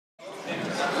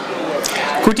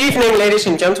Good evening, ladies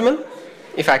and gentlemen.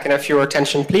 If I can have your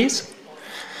attention, please.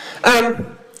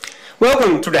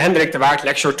 Welcome to the Hendrik de Waard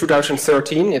Lecture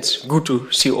 2013. It's good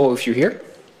to see all of you here.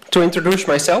 To introduce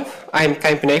myself, I'm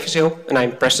Kein Penevenzeel and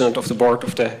I'm president of the board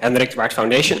of the Hendrik de Waard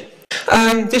Foundation.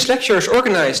 This lecture is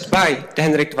organized by the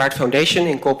Hendrik de Waard Foundation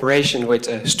in cooperation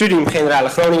with Studium Generale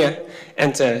Groningen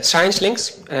and Science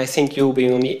Links. And I think you'll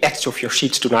be on the edge of your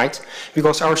seats tonight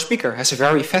because our speaker has a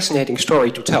very fascinating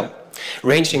story to tell,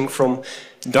 ranging from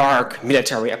dark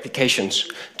military applications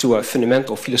to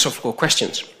fundamental philosophical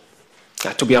questions.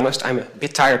 To be honest, I'm a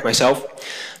bit tired myself.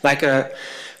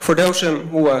 For those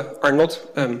who are not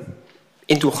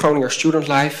into Groninger student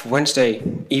life, Wednesday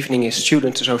evening is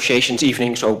student associations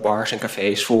evening, so bars and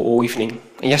cafes full all evening.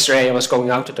 And yesterday I was going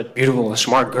out with that beautiful,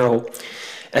 smart girl,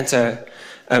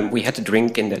 and we had a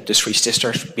drink in the Three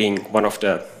Sisters, being one of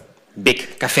the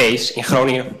big cafes in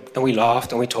Groningen, and we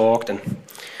laughed and we talked, and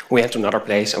we went to another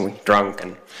place and we drank,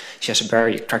 and she has a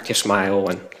very attractive smile,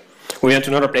 and we went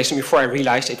to another place, and before I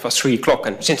realized it was 3 o'clock,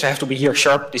 and since I have to be here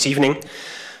sharp this evening,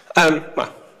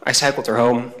 I cycled her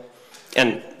home,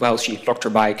 and while she locked her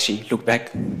bike, she looked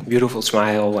back, beautiful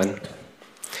smile, and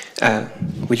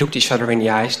we looked each other in the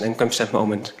eyes, and then comes that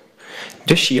moment.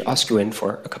 Does she ask you in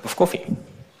for a cup of coffee?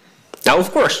 Now,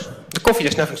 of course, the coffee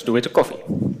has nothing to do with the coffee.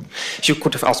 She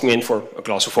could have asked me in for a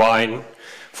glass of wine,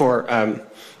 for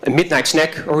a midnight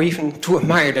snack, or even to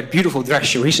admire that beautiful dress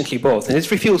she recently bought. And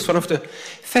it reveals one of the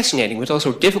fascinating but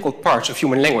also difficult parts of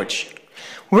human language.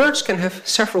 Words can have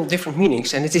several different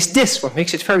meanings, and it is this what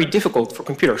makes it very difficult for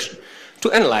computers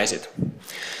to analyze it.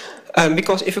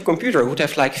 Because if a computer would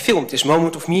have filmed this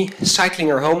moment of me cycling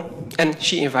her home and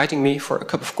she inviting me for a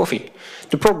cup of coffee,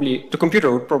 the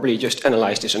computer would probably just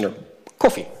analyze this under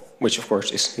coffee, which of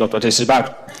course is not what this is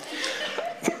about.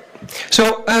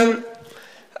 So,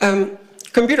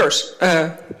 computers,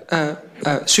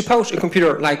 suppose a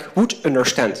computer would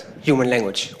understand human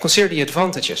language. Consider the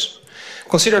advantages.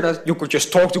 Consider that you could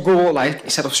just talk to Google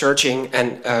instead of searching,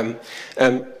 and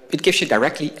it gives you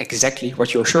directly exactly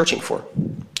what you're searching for.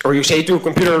 Or you say to a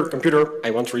computer,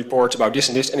 I want to report about this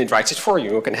and this, and it writes it for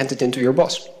you. You can hand it in to your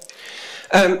boss.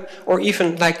 Or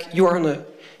even you are on an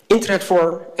internet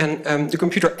forum, and the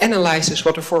computer analyzes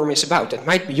what the forum is about. That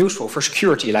might be useful for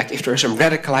security, if there are some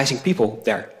radicalizing people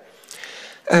there.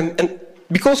 And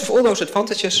because of all those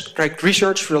advantages,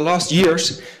 research for the last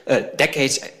years,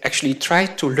 decades, actually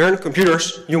tried to learn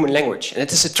computers' human language. And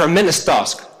it is a tremendous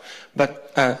task,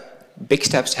 but big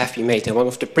steps have been made. And one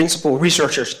of the principal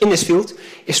researchers in this field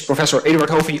is Professor Eduard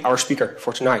Hovy, our speaker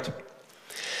for tonight.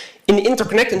 In the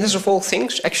interconnectedness of all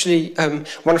things, actually,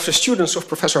 one of the students of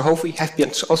Professor Hovy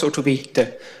happens also to be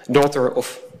the daughter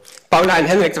of Paula and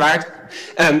Hendrik de Waard,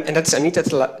 and that's Anita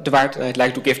de Waard, and I'd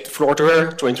like to give the floor to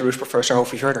her to introduce Professor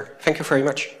Hovy further. Thank you very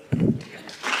much.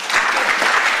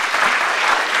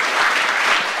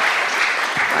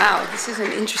 Wow, this is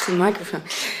an interesting microphone.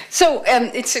 So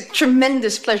it's a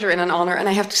tremendous pleasure and an honor, and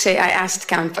I have to say I asked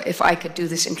Count if I could do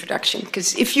this introduction,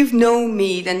 because if you've known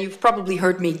me, then you've probably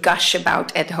heard me gush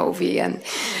about Ed Hovy, and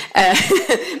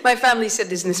my family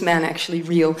said, is this man actually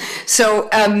real? So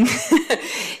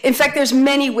in fact, there's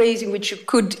many ways in which you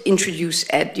could introduce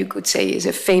Ed. You could say he's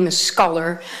a famous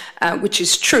scholar, which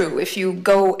is true. If you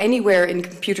go anywhere in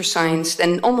computer science,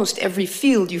 then almost every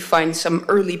field you find some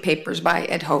early papers by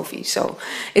Ed Hovy. So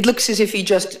it looks as if he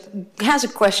just has a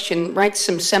question, writes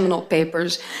some seminal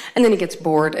papers, and then he gets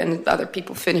bored and other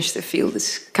people finish the field.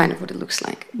 It's kind of what it looks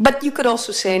like. But you could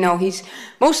also say, no, he's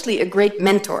mostly a great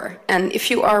mentor. And if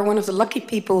you are one of the lucky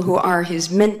people who are his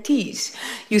mentees,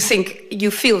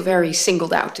 you feel very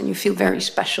singled out and you feel very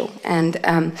special. And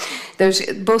there's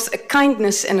both a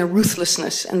kindness and a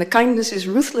ruthlessness. And the kindness is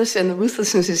ruthless and the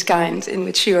ruthlessness is kind, in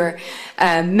which you are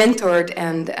mentored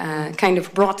and kind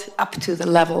of brought up to the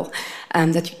level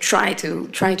that you try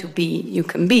to be, you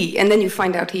can be. And then you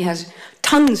find out he has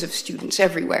tons of students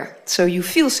everywhere. So you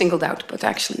feel singled out, but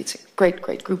actually it's a great,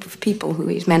 great group of people who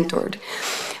he's mentored.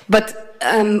 But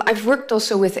I've worked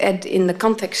also with Ed in the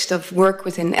context of work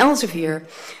within Elsevier.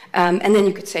 And then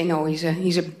you could say, no,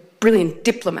 he's a brilliant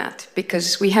diplomat,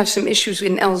 because we have some issues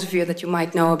in Elsevier that you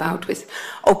might know about with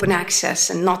open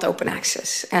access and not open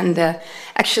access. And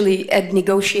actually, Ed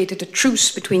negotiated a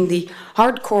truce between the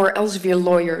hardcore Elsevier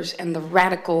lawyers and the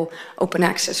radical open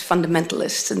access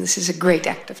fundamentalists. And this is a great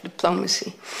act of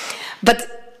diplomacy.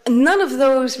 But none of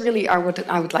those really are what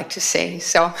I would like to say.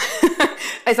 So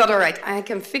I thought, all right, I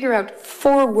can figure out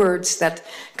 4 words that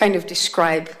kind of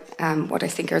describe what I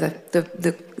think are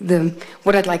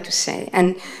what I'd like to say.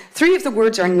 And 3 of the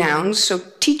words are nouns, so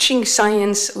teaching,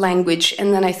 science, language,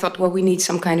 and then I thought, well, we need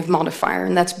some kind of modifier,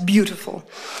 and that's beautiful.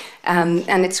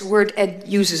 And it's a word Ed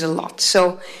uses a lot.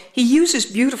 So he uses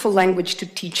beautiful language to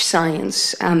teach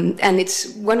science. And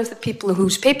it's one of the people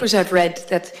whose papers I've read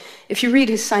that if you read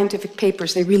his scientific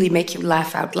papers, they really make you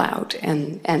laugh out loud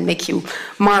and make you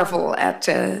marvel at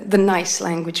the nice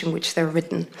language in which they're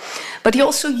written. But he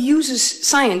also uses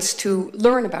science to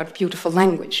learn about beautiful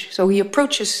language. So he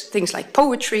approaches things like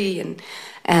poetry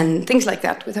and things like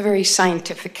that with a very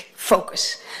scientific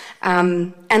focus.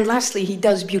 And lastly, he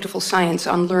does beautiful science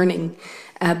on learning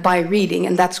by reading,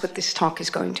 and that's what this talk is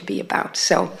going to be about.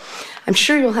 So I'm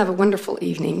sure you'll have a wonderful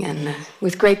evening, and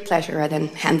with great pleasure, I then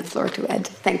hand the floor to Ed.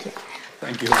 Thank you.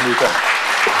 Thank you, Anita.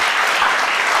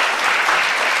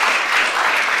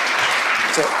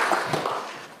 So,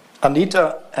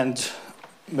 Anita and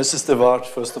Mrs. De Waard,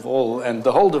 first of all, and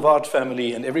the whole De Waard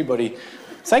family and everybody,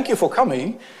 thank you for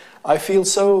coming. I feel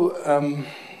so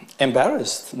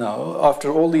embarrassed now.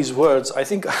 After all these words, I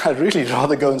think I'd really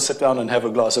rather go and sit down and have a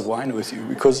glass of wine with you,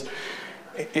 because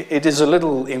it is a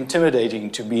little intimidating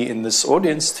to be in this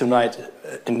audience tonight,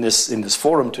 in this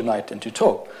forum tonight, and to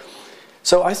talk.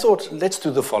 So I thought, let's do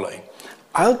the following.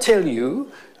 I'll tell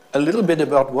you a little bit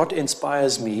about what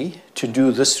inspires me to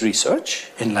do this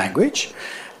research in language,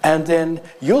 and then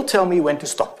you'll tell me when to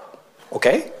stop,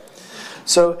 okay?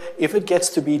 So if it gets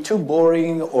to be too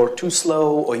boring or too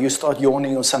slow or you start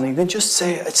yawning or something, then just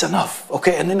say it's enough,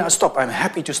 okay? And then I'll stop. I'm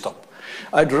happy to stop.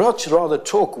 I'd much rather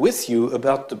talk with you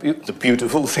about the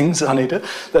beautiful things, Anita,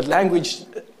 that language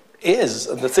is,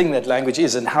 the thing that language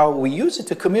is, and how we use it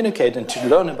to communicate and to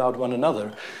learn about one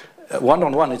another.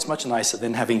 One-on-one, it's much nicer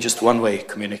than having just one-way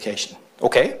communication.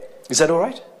 Okay? Is that all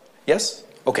right? Yes?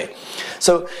 Okay.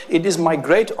 So it is my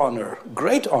great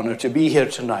honor to be here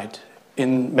tonight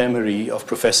in memory of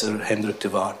Professor Hendrik de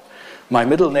Waard. My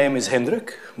middle name is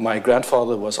Hendrik. My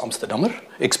grandfather was Amsterdammer.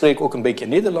 Ik spreek ook een beetje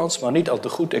Nederlands, maar niet al te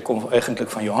goed. Ik kom eigenlijk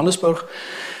van Johannesburg.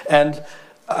 And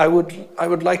I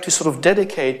would like to sort of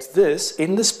dedicate this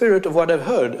in the spirit of what I've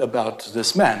heard about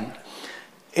this man.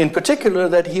 In particular,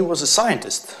 that he was a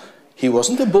scientist. He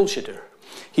wasn't a bullshitter.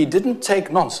 He didn't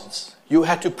take nonsense. You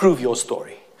had to prove your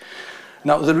story.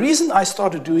 Now, the reason I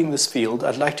started doing this field,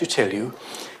 I'd like to tell you,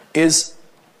 is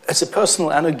as a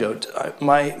personal anecdote.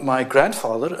 My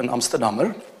grandfather, an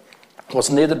Amsterdammer, was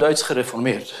Nederduits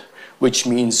gereformeerd, which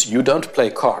means you don't play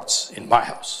cards in my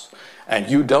house. And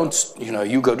you don't,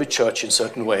 you go to church in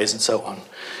certain ways and so on.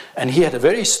 And he had a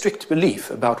very strict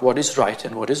belief about what is right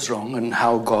and what is wrong and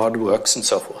how God works and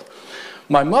so forth.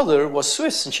 My mother was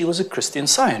Swiss, and she was a Christian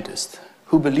scientist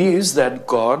who believes that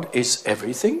God is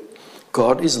everything.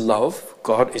 God is love.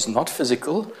 God is not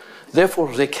physical.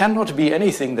 Therefore, there cannot be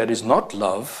anything that is not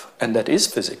love and that is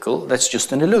physical. That's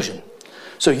just an illusion.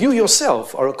 So you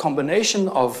yourself are a combination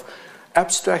of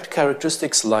abstract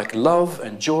characteristics like love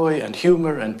and joy and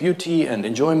humor and beauty and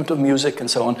enjoyment of music and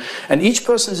so on. And each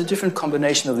person is a different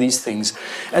combination of these things.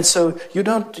 And so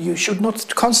you should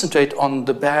not concentrate on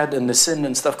the bad and the sin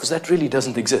and stuff, because that really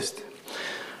doesn't exist.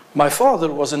 My father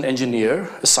was an engineer,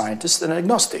 a scientist, an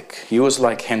agnostic. He was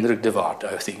like Hendrik de Waard,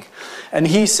 I think. And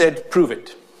he said, prove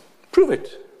it. Prove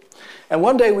it. And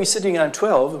one day we're sitting at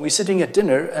 12, and we're sitting at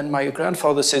dinner, and my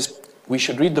grandfather says, we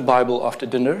should read the Bible after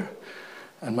dinner.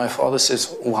 And my father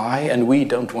says, why? And we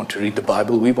don't want to read the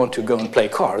Bible. We want to go and play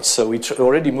cards. So we're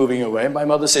already moving away. My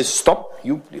mother says, stop,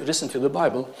 you listen to the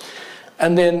Bible.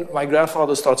 And then my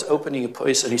grandfather starts opening a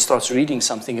place, and he starts reading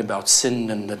something about sin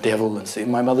and the devil. And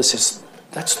my mother says,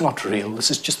 that's not real. This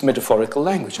is just metaphorical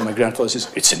language. And my grandfather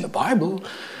says, it's in the Bible.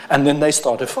 And then they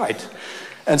start a fight.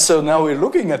 And so now we're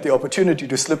looking at the opportunity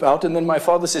to slip out, and then my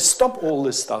father says, stop all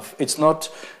this stuff. It's not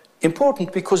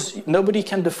important, because nobody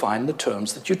can define the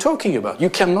terms that you're talking about. You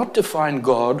cannot define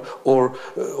God or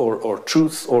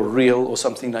truth or real or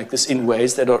something like this in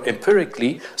ways that are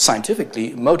empirically,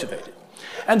 scientifically motivated.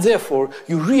 And therefore,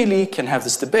 you really can have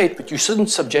this debate, but you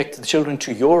shouldn't subject the children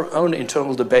to your own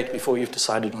internal debate before you've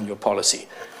decided on your policy.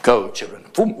 Go, children.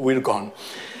 Boom, we're gone.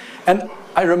 And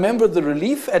I remember the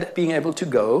relief at being able to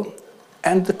go.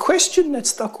 And the question that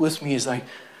stuck with me is like,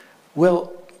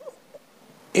 well,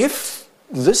 if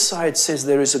this side says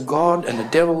there is a God and a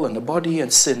devil and a body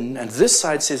and sin, and this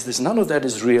side says there's none of that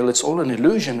is real, it's all an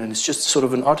illusion and it's just sort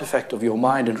of an artifact of your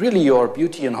mind, and really you are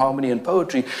beauty and harmony and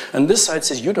poetry, and this side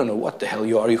says you don't know what the hell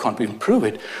you are, you can't even prove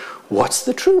it, what's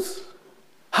the truth?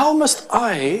 How must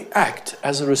I act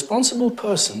as a responsible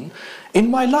person in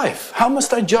my life? How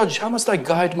must I judge? How must I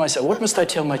guide myself? What must I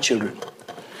tell my children?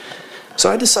 So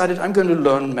I decided I'm going to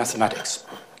learn mathematics.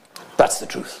 But That's the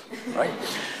truth, right?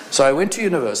 So I went to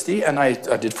university and I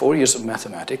did 4 years of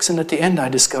mathematics, and at the end I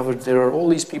discovered there are all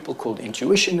these people called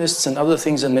intuitionists and other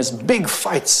things, and there's big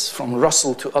fights from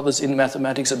Russell to others in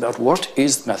mathematics about what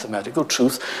is mathematical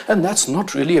truth, and that's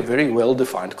not really a very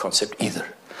well-defined concept either.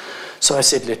 So I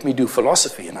said, let me do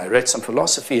philosophy, and I read some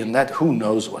philosophy, and that, who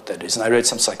knows what that is, and I read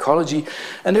some psychology,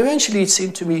 and eventually it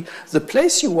seemed to me, the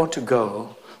place you want to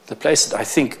go, the place that I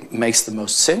think makes the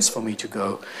most sense for me to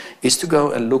go, is to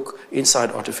go and look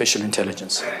inside artificial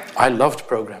intelligence. I loved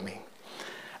programming.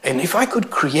 And if I could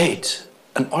create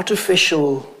an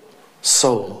artificial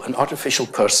soul, an artificial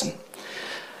person,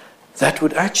 that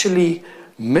would actually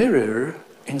mirror,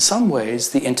 in some ways,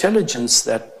 the intelligence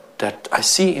that I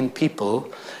see in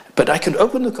people, but I can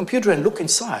open the computer and look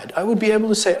inside, I would be able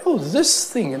to say, oh, this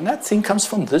thing and that thing comes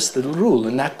from this little rule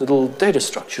and that little data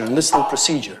structure and this little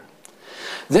procedure.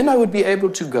 Then I would be able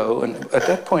to go, and at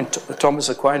that point Thomas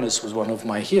Aquinas was one of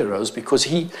my heroes, because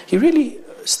he really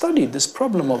studied this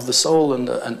problem of the soul and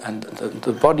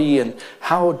the body, and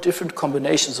how different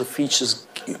combinations of features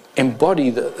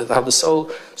embody how the soul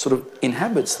sort of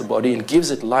inhabits the body and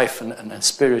gives it life and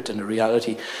spirit and a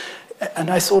reality. And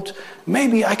I thought,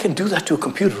 maybe I can do that to a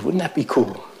computer. Wouldn't that be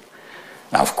cool?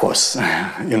 Now, of course,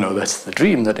 you know, that's the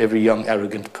dream that every young,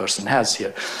 arrogant person has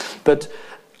here. But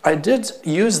I did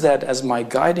use that as my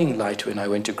guiding light when I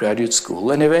went to graduate school,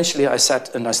 and eventually I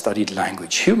sat and I studied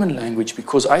language, human language,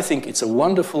 because I think it's a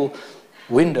wonderful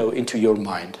window into your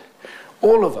mind.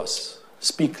 All of us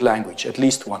speak language, at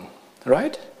least one,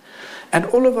 right? And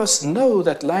all of us know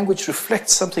that language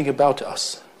reflects something about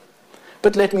us.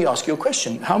 But let me ask you a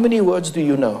question. How many words do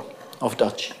you know of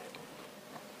Dutch?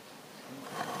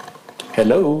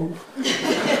 Hello?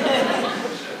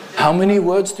 How many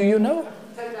words do you know?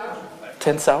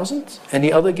 10,000?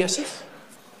 Any other guesses?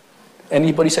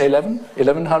 Anybody say 11?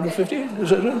 1150?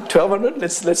 1200?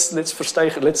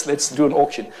 Let's do an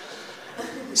auction.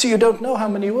 So you don't know how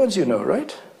many words you know,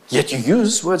 right? Yet you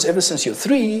use words ever since you're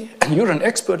 3, and you're an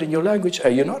expert in your language,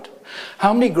 are you not?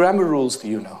 How many grammar rules do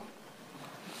you know?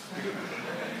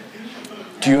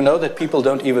 Do you know that people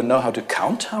don't even know how to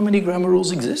count how many grammar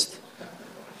rules exist?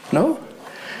 No?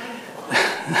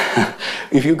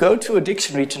 If you go to a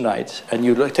dictionary tonight and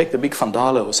you take the big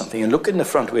Vandala or something and look in the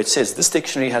front where it says this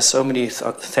dictionary has so many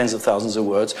tens of thousands of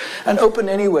words, and open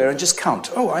anywhere and just count.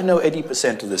 Oh, I know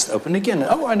 80% of this. Open again.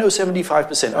 Oh, I know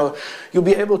 75%. Oh, you'll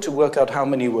be able to work out how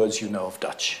many words you know of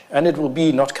Dutch. And it will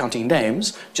be not counting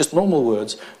names, just normal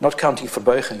words, not counting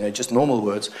verbuigingen, just normal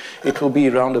words. It will be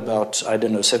around about, I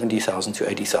don't know, 70,000 to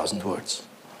 80,000 words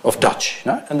of Dutch.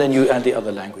 No? And then you add the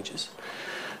other languages.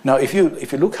 Now, if you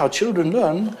look how children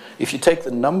learn, if you take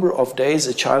the number of days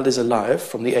a child is alive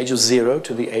from the age of 0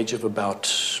 to the age of about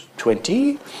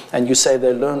 20, and you say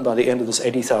they learn by the end of this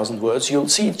 80,000 words, you'll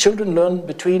see children learn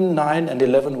between 9 and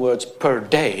 11 words per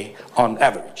day on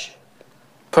average.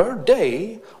 Per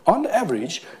day, on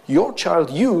average, your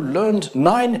child, you learned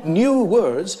 9 new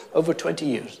words over 20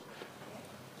 years.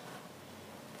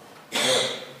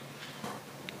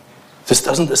 This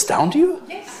doesn't astound you?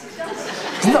 Yes, it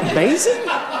does. Isn't that amazing?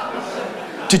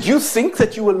 Did you think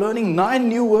that you were learning 9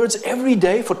 new words every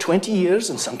day for 20 years?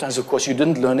 And sometimes, of course, you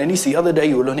didn't learn any. The other day,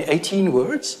 you were learning 18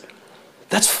 words.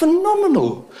 That's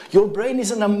phenomenal. Your brain is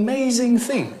an amazing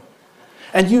thing.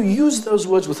 And you use those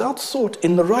words without thought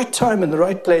in the right time, in the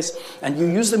right place, and you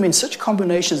use them in such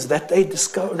combinations that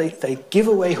they give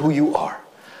away who you are.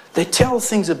 They tell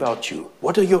things about you.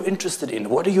 What are you interested in?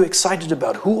 What are you excited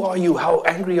about? Who are you? How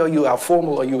angry are you? How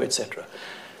formal are you? Etc.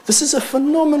 This is a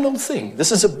phenomenal thing.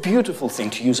 This is a beautiful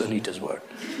thing, to use Anita's word,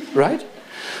 right?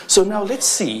 So now let's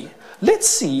see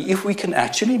if we can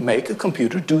actually make a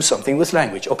computer do something with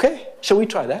language, okay? Shall we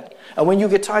try that? And when you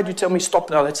get tired, you tell me,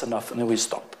 stop now, that's enough, and then we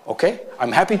stop, okay?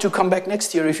 I'm happy to come back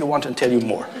next year if you want and tell you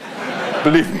more.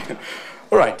 Believe me.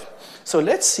 All right. So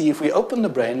let's see, if we open the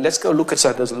brain, let's go look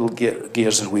inside those little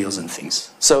gears and wheels and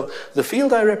things. So the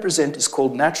field I represent is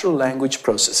called natural language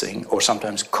processing, or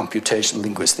sometimes computational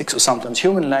linguistics, or sometimes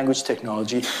human language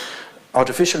technology.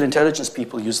 Artificial intelligence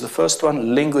people use the first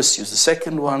one, linguists use the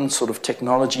second one, sort of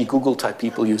technology, Google-type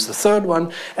people use the third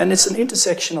one, and it's an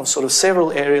intersection of sort of several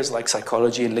areas like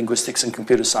psychology and linguistics and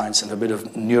computer science and a bit of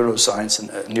neuroscience and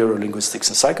neurolinguistics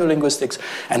and psycholinguistics,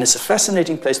 and it's a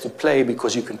fascinating place to play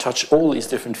because you can touch all these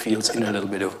different fields in a little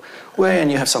bit of way,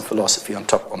 and you have some philosophy on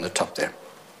the top there.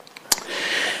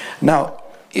 Now,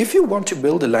 if you want to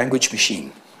build a language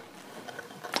machine,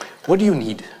 what do you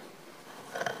need?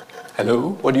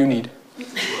 Hello? What do you need?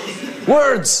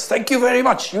 Words! Thank you very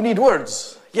much. You need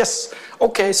words. Yes.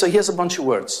 Okay, so here's a bunch of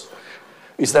words.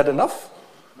 Is that enough?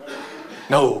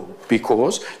 No,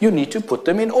 because you need to put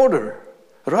them in order.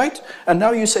 right? And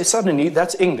now you say suddenly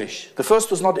that's English. The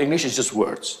first was not English, it's just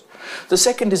words. The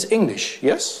second is English,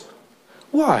 yes?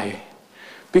 Why?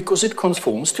 Because it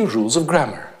conforms to rules of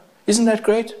grammar. Isn't that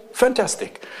great?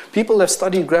 Fantastic. People have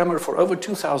studied grammar for over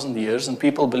 2,000 years and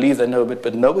people believe they know it,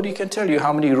 but nobody can tell you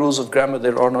how many rules of grammar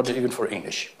there are, not even for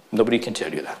English. Nobody can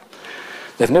tell you that.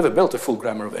 They've never built a full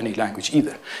grammar of any language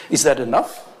either. Is that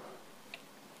enough?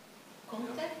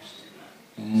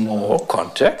 More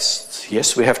context.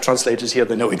 Yes, we have translators here.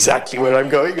 They know exactly where I'm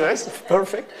going, guys.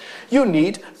 Perfect. You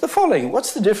need the following.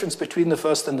 What's the difference between the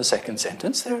first and the second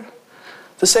sentence there?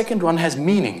 The second one has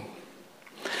meaning.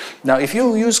 Now, if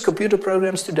you use computer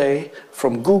programs today,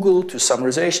 from Google to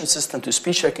summarization system to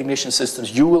speech recognition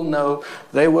systems, you will know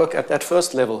they work at that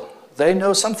first level. They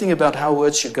know something about how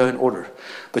words should go in order.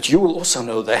 But you will also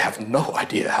know they have no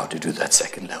idea how to do that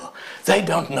second level. They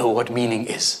don't know what meaning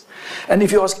is. And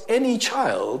if you ask any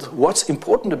child what's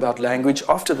important about language,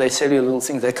 after they say a little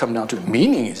thing, they come down to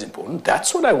meaning is important.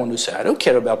 That's what I want to say. I don't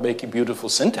care about making beautiful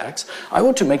syntax. I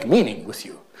want to make meaning with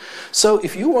you. So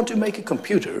if you want to make a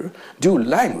computer do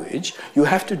language, you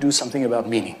have to do something about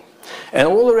meaning. And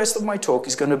all the rest of my talk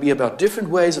is going to be about different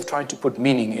ways of trying to put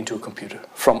meaning into a computer,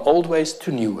 from old ways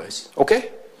to new ways. Okay?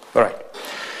 All right.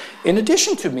 In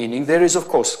addition to meaning, there is, of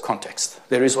course, context.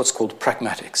 There is what's called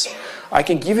pragmatics. I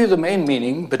can give you the main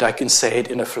meaning, but I can say it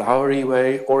in a flowery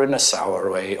way, or in a sour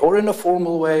way, or in a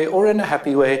formal way, or in a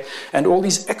happy way, and all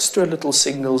these extra little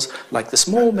signals, like the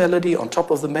small melody on top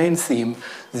of the main theme,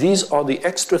 these are the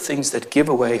extra things that give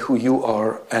away who you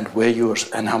are and where you are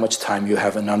and how much time you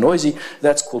have. And now noisy,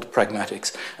 that's called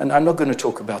pragmatics. And I'm not going to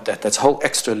talk about that. That's whole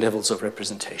extra levels of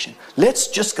representation. Let's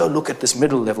just go look at this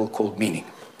middle level called meaning.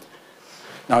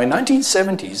 Now, in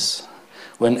 1970s,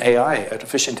 when AI,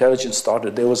 artificial intelligence,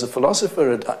 started, there was a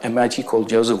philosopher at MIT called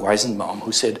Joseph Weizenbaum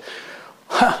who said,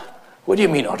 what do you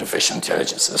mean artificial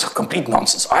intelligence? It's complete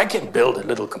nonsense. I can build a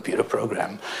little computer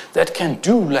program that can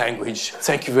do language.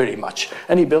 Thank you very much.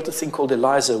 And he built a thing called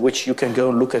ELIZA, which you can go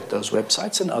and look at those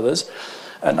websites and others.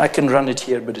 And I can run it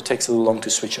here, but it takes a little long to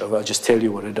switch over. I'll just tell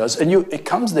you what it does. And it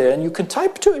comes there, and you can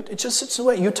type to it. It just sits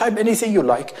away. You type anything you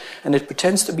like, and it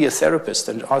pretends to be a therapist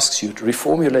and asks you, to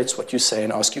reformulates what you say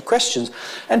and asks you questions.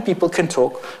 And people can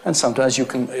talk, and sometimes you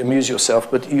can amuse yourself.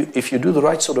 But if you do the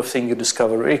right sort of thing, you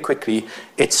discover very quickly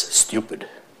it's stupid.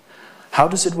 How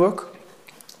does it work?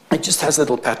 It just has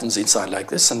little patterns inside like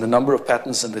this, and the number of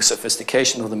patterns and the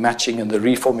sophistication of the matching and the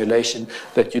reformulation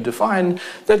that you define,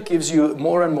 that gives you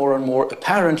more and more and more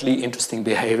apparently interesting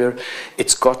behavior.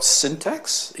 It's got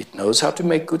syntax, it knows how to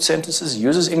make good sentences,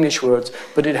 uses English words,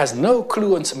 but it has no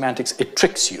clue on semantics. It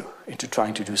tricks you into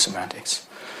trying to do semantics.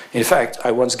 In fact,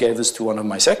 I once gave this to one of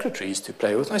my secretaries to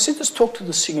play with, and I said, just talk to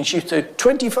this thing, and she said,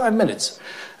 25 minutes.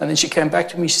 And then she came back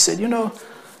to me, she said, you know,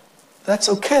 that's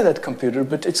okay, that computer,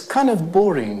 but it's kind of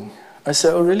boring. I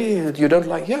said, oh, really? You don't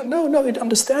like? Yeah, no, it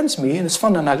understands me, and it's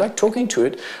fun, and I like talking to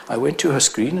it. I went to her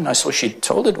screen, and I saw she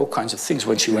told it all kinds of things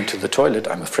when she went to the toilet,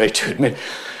 I'm afraid to admit.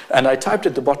 And I typed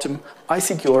at the bottom, I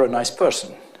think you're a nice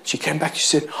person. She came back, she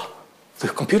said, oh, the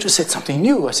computer said something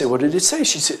new. I said, what did it say?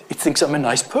 She said, it thinks I'm a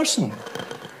nice person.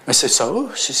 I said,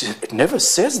 so? She said, it never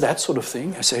says that sort of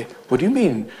thing. I say, what do you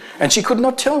mean? And she could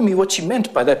not tell me what she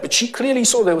meant by that, but she clearly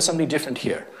saw there was something different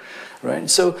here. Right?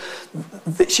 So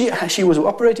she was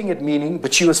operating at meaning,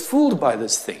 but she was fooled by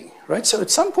this thing. Right? So at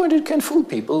some point it can fool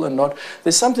people and not.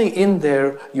 There's something in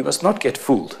there, you must not get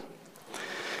fooled.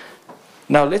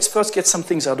 Now let's first get some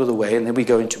things out of the way, and then we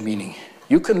go into meaning.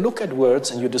 You can look at words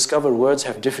and you discover words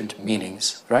have different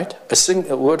meanings, right?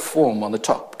 A word form on the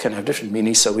top can have different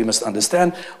meanings, so we must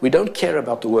understand we don't care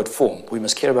about the word form, we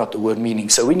must care about the word meaning.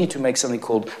 So we need to make something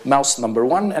called mouse number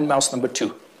 1 and mouse number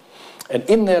 2. And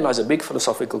in there lies a big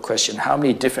philosophical question, how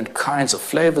many different kinds of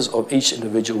flavors of each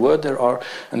individual word there are,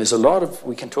 and there's a lot of,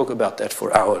 we can talk about that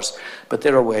for hours, but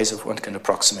there are ways of one can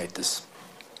approximate this.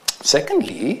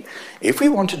 Secondly, if we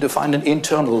want to define an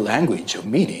internal language of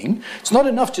meaning, it's not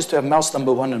enough just to have mouse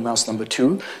number 1 and mouse number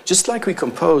 2. Just like we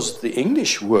compose the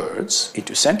English words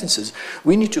into sentences,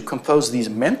 we need to compose these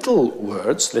mental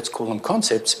words, let's call them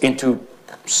concepts, into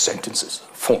sentences,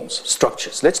 forms,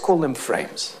 structures. Let's call them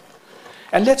frames.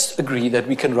 And let's agree that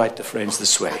we can write the frames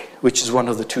this way, which is one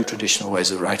of the two traditional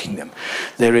ways of writing them.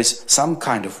 There is some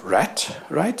kind of rat,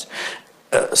 right?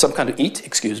 Some kind of eat,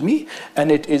 excuse me,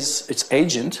 and its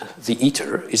agent, the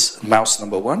eater, is mouse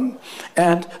number 1,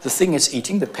 and the thing it's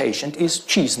eating, the patient, is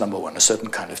cheese number 1, a certain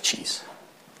kind of cheese.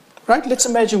 Right? Let's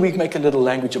imagine we make a little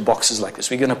language of boxes like this.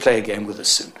 We're going to play a game with this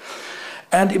soon.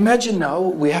 And imagine now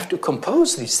we have to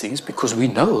compose these things because we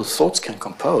know thoughts can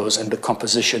compose, and the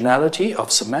compositionality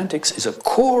of semantics is a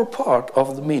core part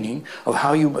of the meaning of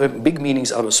how you make big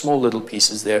meanings out of small little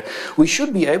pieces there. We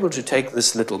should be able to take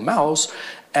this little mouse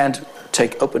and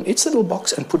open its little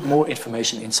box and put more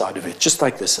information inside of it, just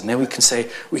like this. And then we can say,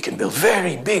 we can build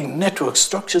very big network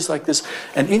structures like this,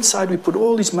 and inside we put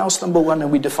all these mouse number one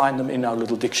and we define them in our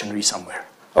little dictionary somewhere.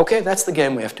 Okay, that's the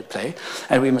game we have to play,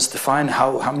 and we must define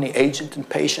how many agent and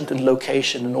patient and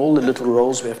location and all the little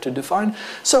roles we have to define.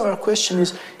 So our question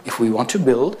is, if we want to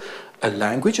build a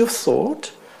language of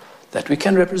thought that we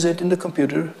can represent in the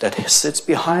computer, that sits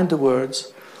behind the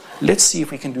words, let's see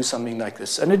if we can do something like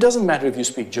this. And it doesn't matter if you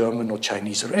speak German or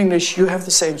Chinese or English, you have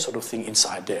the same sort of thing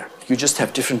inside there. You just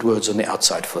have different words on the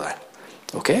outside for that.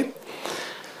 Okay?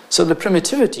 So the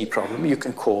primitivity problem, you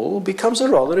can call, becomes a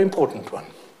rather important one.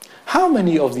 How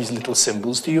many of these little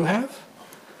symbols do you have?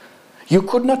 You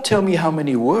could not tell me how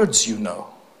many words you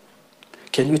know.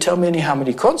 Can you tell me how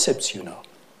many concepts you know?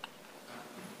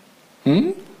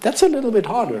 That's a little bit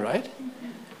harder, right?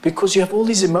 Because you have all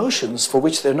these emotions for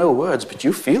which there are no words, but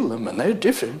you feel them and they're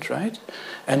different, right?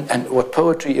 And what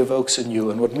poetry evokes in you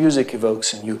and what music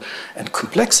evokes in you, and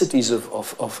complexities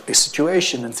of a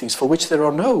situation and things for which there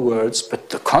are no words,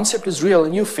 but the concept is real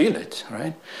and you feel it,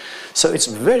 right? So it's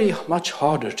very much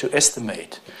harder to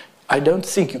estimate. I don't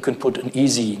think you can put an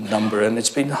easy number, and it's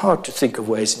been hard to think of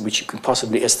ways in which you can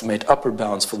possibly estimate upper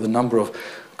bounds for the number of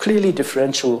clearly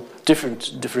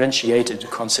differentiated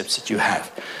concepts that you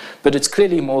have. But it's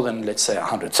clearly more than, let's say,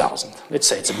 100,000. Let's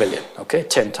say it's 1 billion, okay?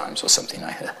 10 times or something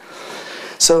like that.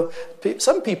 So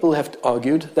some people have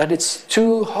argued that it's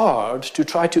too hard to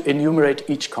try to enumerate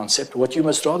each concept. What you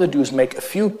must rather do is make a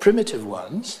few primitive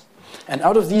ones, and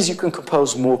out of these you can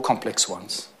compose more complex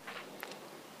ones.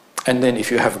 And then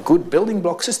if you have a good building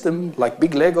block system, like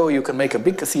big Lego, you can make a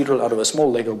big cathedral out of a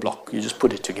small Lego block. You just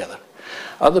put it together.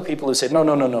 Other people have said, no,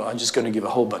 I'm just going to give a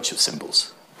whole bunch of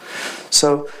symbols.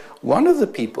 So one of the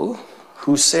people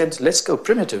who said, let's go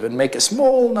primitive and make a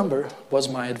small number, was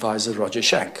my advisor, Roger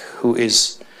Schank, who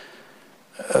was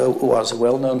a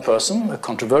well-known person, a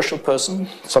controversial person.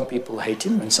 Some people hate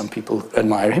him and some people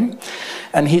admire him.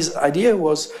 And his idea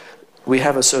was, we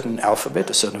have a certain alphabet,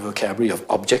 a certain vocabulary of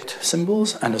object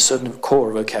symbols, and a certain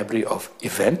core vocabulary of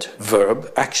event,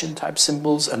 verb, action type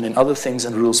symbols, and then other things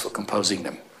and rules for composing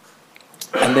them.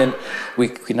 And then we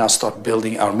now start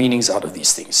building our meanings out of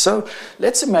these things. So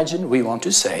let's imagine we want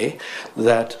to say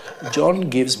that John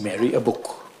gives Mary a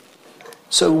book.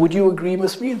 So would you agree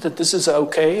with me that this is an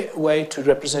okay way to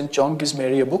represent John gives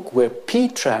Mary a book, where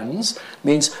P-trans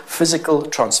means physical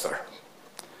transfer?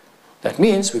 That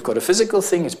means we've got a physical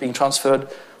thing, it's being transferred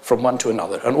from one to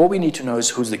another. And all we need to know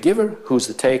is who's the giver, who's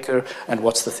the taker, and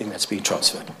what's the thing that's being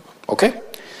transferred. Okay?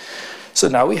 So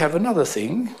now we have another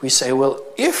thing. We say, well,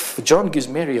 if John gives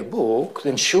Mary a book,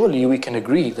 then surely we can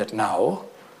agree that now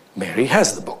Mary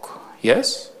has the book.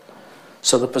 Yes?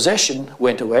 So the possession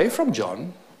went away from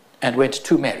John and went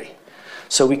to Mary.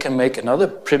 So we can make another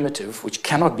primitive, which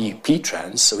cannot be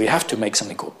P-trans, so we have to make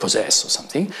something called possess or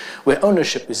something, where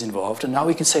ownership is involved. And now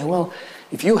we can say, well,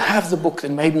 if you have the book,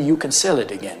 then maybe you can sell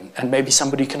it again, and maybe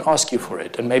somebody can ask you for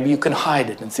it, and maybe you can hide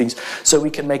it and things. So we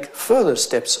can make further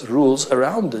steps, rules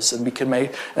around this, and we can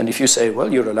make, and if you say,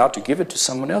 well, you're allowed to give it to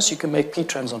someone else, you can make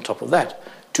P-trans on top of that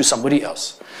to somebody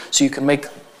else. So you can make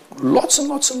lots and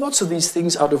lots and lots of these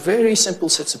things out of very simple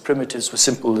sets of primitives with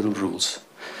simple little rules.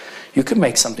 You can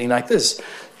make something like this.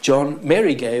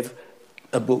 Mary gave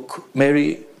a book,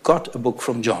 Mary got a book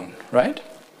from John, right?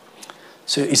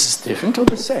 So is this different or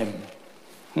the same?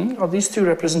 Are these two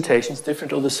representations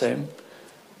different or the same?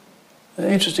 An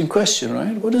interesting question,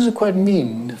 right? What does it quite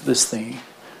mean, this thing?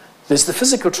 There's the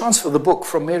physical transfer of the book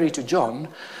from Mary to John,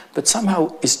 but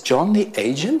somehow is John the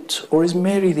agent or is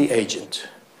Mary the agent?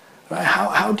 Right?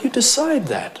 How do you decide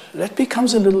that? That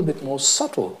becomes a little bit more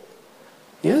subtle.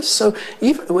 Yes, so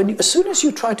as soon as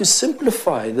you try to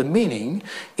simplify the meaning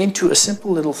into a simple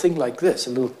little thing like this,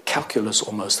 a little calculus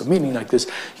almost, a meaning like this,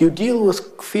 you deal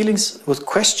with feelings, with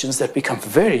questions that become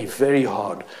very, very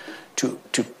hard to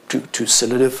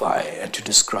solidify and to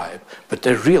describe, but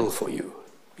they're real for you.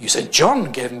 You say,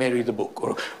 John gave Mary the book,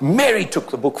 or Mary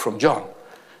took the book from John.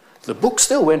 The book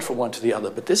still went from one to the other,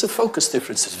 but there's a focus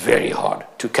difference that's very hard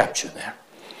to capture there.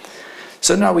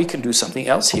 So now we can do something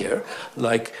else here,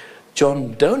 like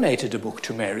John donated a book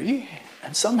to Mary,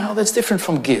 and somehow that's different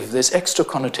from give. There's extra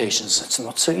connotations. It's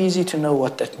not so easy to know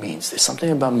what that means. There's something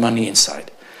about money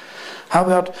inside. How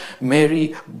about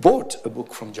Mary bought a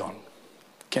book from John?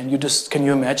 Can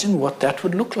you imagine what that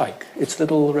would look like? Its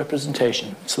little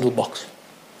representation, its little box.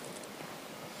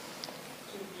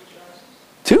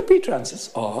 2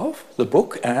 p-transes of the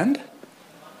book and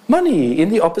money in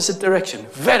the opposite direction.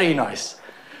 Very nice.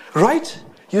 Right?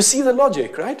 You see the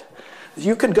logic, right?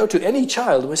 You can go to any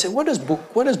child and say, what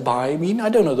does buy mean? I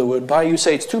don't know the word buy. You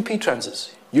say it's 2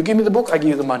 p-transes. You give me the book, I give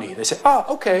you the money. They say,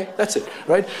 okay, that's it,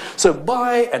 right? So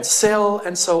buy and sell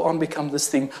and so on become this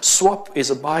thing. Swap is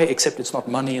a buy, except it's not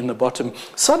money in the bottom.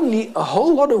 Suddenly, a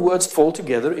whole lot of words fall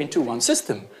together into one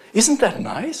system. Isn't that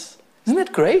nice? Isn't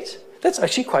that great? That's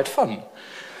actually quite fun.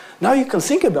 Now you can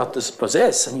think about this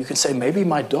possess, and you can say, maybe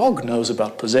my dog knows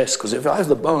about possess, because if I have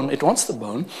the bone, it wants the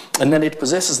bone, and then it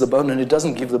possesses the bone, and it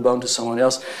doesn't give the bone to someone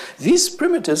else. These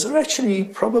primitives are actually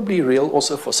probably real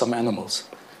also for some animals.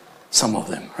 Some of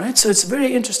them, right? So it's a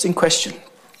very interesting question.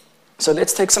 So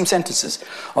let's take some sentences.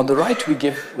 On the right,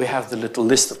 we have the little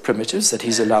list of primitives that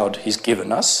he's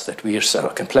given us, that we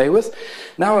can play with.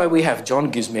 Now we have John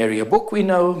gives Mary a book, we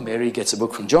know. Mary gets a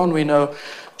book from John, we know.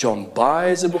 John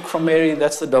buys a book from Mary,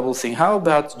 that's the double thing. How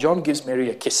about John gives Mary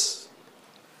a kiss?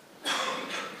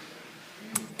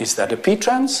 Is that a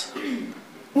p-trans?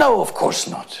 No, of course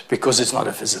not, because it's not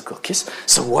a physical kiss.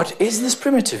 So what is this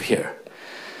primitive here?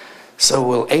 So,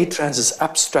 well, A-trans is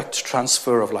abstract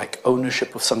transfer of like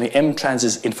ownership of something. M-trans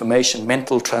is information,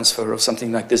 mental transfer of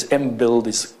something like this. M-build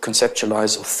is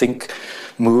conceptualize or think.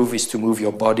 Move is to move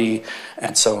your body,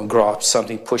 and so on. Grasp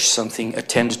something, push something,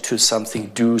 attend to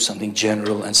something, do something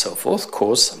general, and so forth.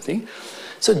 Cause something.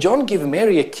 So John give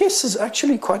Mary a kiss is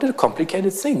actually quite a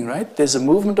complicated thing, right? There's a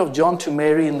movement of John to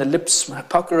Mary, and the lips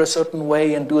pucker a certain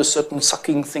way and do a certain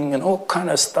sucking thing and all kind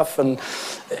of stuff, and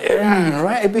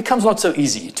right? It becomes not so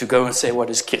easy to go and say what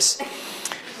is kiss.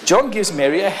 John gives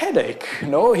Mary a headache.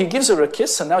 No, he gives her a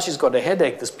kiss, and now she's got a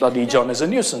headache. This bloody John is a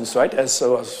nuisance, right? As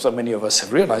so many of us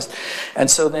have realized.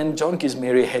 And so then John gives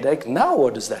Mary a headache. Now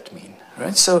what does that mean,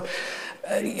 right? So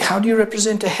how do you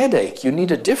represent a headache? You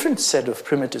need a different set of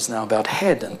primitives now about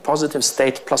head, and positive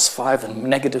state +5 and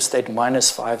negative state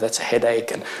 -5, that's a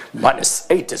headache, and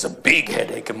 -8 is a big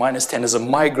headache, and -10 is a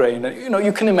migraine. You know,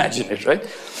 you can imagine it, right?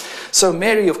 So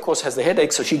Mary, of course, has the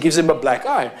headache, so she gives him a black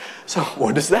eye. So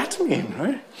what does that mean,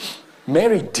 right?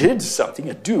 Mary did something,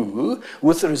 a do,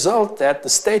 with the result that the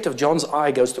state of John's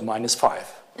eye goes to -5.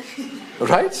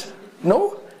 Right?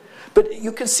 No? But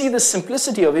you can see the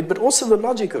simplicity of it, but also the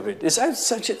logic of it. It's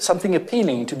something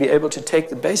appealing to be able to take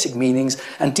the basic meanings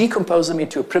and decompose them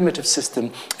into a primitive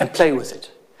system and play with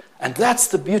it. And that's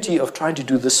the beauty of trying to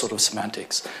do this sort of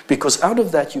semantics. Because out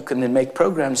of that, you can then make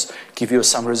programs give you a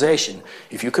summarization.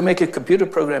 If you can make a computer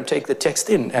program take the text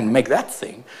in and make that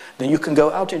thing, then you can go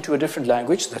out into a different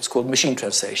language. That's called machine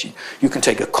translation. You can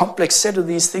take a complex set of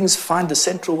these things, find the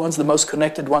central ones, the most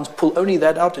connected ones, pull only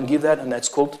that out and give that, and that's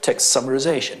called text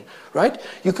summarization, right?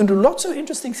 You can do lots of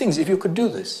interesting things if you could do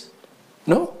this.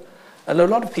 No? And a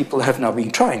lot of people have now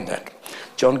been trying that.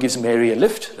 John gives Mary a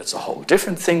lift. That's a whole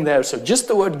different thing there. So just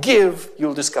the word give,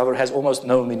 you'll discover, has almost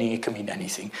no meaning. It can mean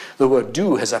anything. The word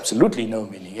do has absolutely no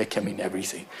meaning. It can mean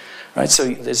everything. Right? So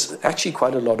there's actually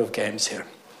quite a lot of games here.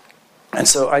 And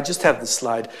so I just have this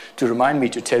slide to remind me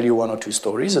to tell you one or two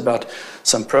stories about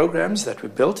some programs that were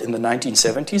built in the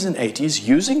 1970s and 80s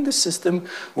using this system.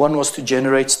 One was to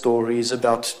generate stories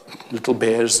about little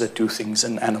bears that do things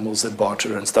and animals that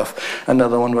barter and stuff.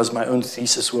 Another one was my own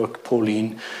thesis work,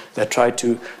 Pauline, that tried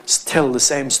to tell the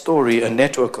same story, a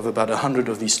network of about 100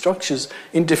 of these structures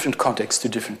in different contexts to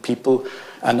different people.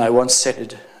 And I once set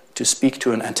it to speak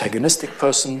to an antagonistic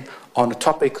person on a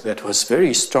topic that was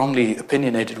very strongly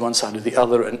opinionated one side or the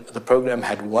other, and the program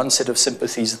had one set of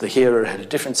sympathies, the hearer had a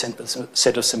different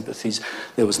set of sympathies,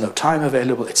 there was no time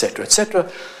available, etc., etc.,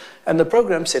 and the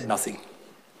program said nothing.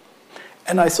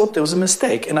 And I thought there was a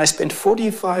mistake, and I spent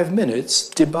 45 minutes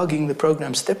debugging the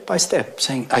program step by step,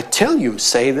 saying, I tell you,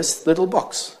 say this little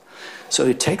box. So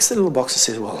it takes the little box and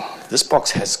says, well, this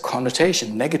box has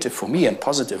connotation, negative for me and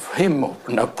positive for him, or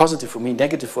no, positive for me,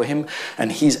 negative for him,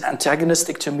 and he's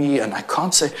antagonistic to me, and I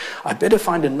can't say, I better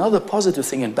find another positive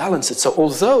thing and balance it. So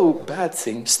although bad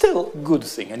thing, still good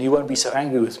thing, and he won't be so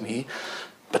angry with me.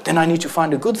 But then I need to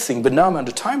find a good thing. But now I'm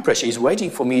under time pressure. He's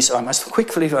waiting for me, so I must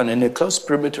quickly find in a close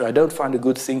perimeter. I don't find a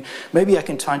good thing. Maybe I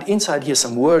can find inside here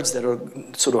some words that are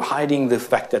sort of hiding the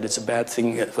fact that it's a bad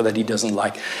thing that he doesn't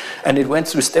like. And it went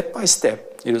through step by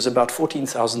step. It was about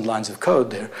 14,000 lines of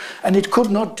code there. And it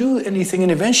could not do anything, and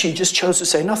eventually it just chose to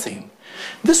say nothing.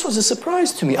 This was a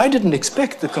surprise to me. I didn't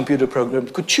expect the computer program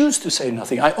could choose to say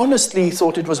nothing. I honestly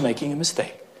thought it was making a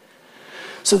mistake.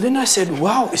 So then I said,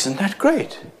 wow, isn't that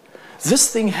great?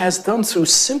 This thing has done through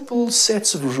simple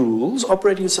sets of rules,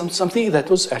 operating on something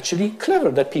that was actually clever,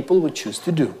 that people would choose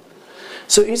to do.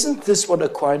 So isn't this what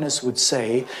Aquinas would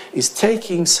say is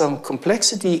taking some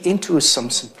complexity into some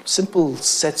simple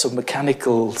sets of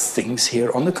mechanical things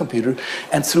here on the computer,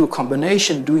 and through a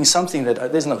combination doing something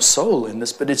that there's no soul in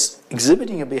this, but it's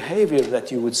exhibiting a behavior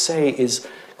that you would say is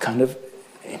kind of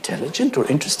intelligent or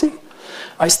interesting?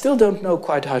 I still don't know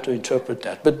quite how to interpret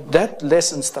that, but that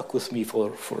lesson stuck with me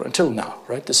for until now,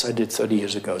 right? This I did 30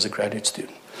 years ago as a graduate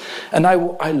student. And I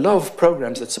love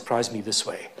programs that surprise me this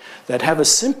way, that have a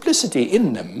simplicity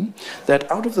in them, that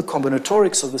out of the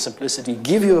combinatorics of the simplicity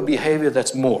give you a behavior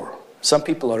that's more. Some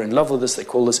people are in love with this, they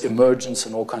call this emergence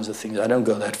and all kinds of things. I don't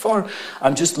go that far.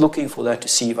 I'm just looking for that to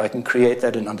see if I can create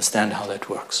that and understand how that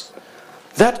works.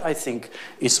 That, I think,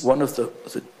 is one of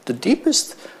the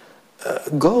deepest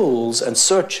goals and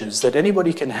searches that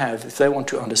anybody can have if they want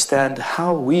to understand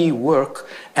how we work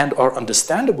and are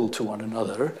understandable to one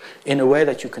another in a way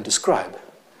that you can describe.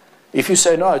 If you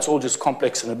say, no, it's all just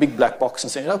complex in a big black box,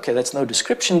 and say, okay, that's no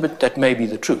description, but that may be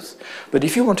the truth. But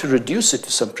if you want to reduce it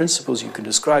to some principles you can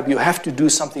describe, you have to do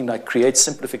something like create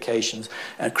simplifications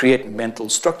and create mental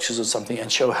structures or something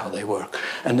and show how they work.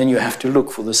 And then you have to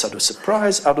look for the sort of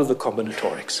surprise out of the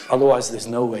combinatorics. Otherwise, there's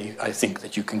no way, I think,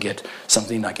 that you can get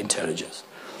something like intelligence.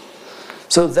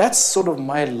 So that's sort of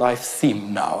my life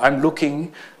theme now. I'm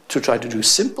looking to try to do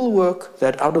simple work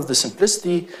that out of the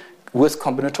simplicity with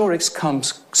combinatorics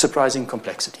comes surprising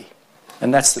complexity.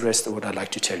 And that's the rest of what I'd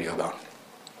like to tell you about.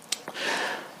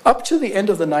 Up to the end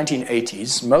of the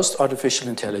 1980s, most artificial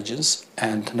intelligence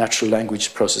and natural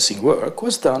language processing work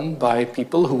was done by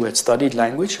people who had studied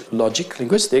language, logic,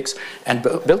 linguistics, and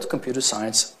built computer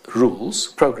science rules,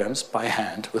 programs by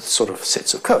hand with sort of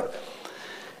sets of code.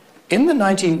 In the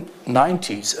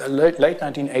 1990s, late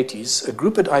 1980s, a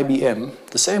group at IBM,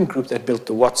 the same group that built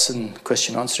the Watson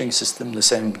question answering system,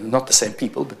 not the same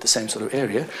people, but the same sort of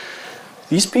area,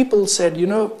 these people said, you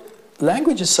know,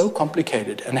 language is so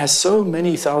complicated and has so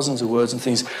many thousands of words and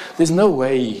things, there's no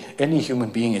way any human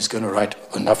being is going to write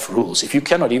enough rules. If you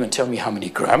cannot even tell me how many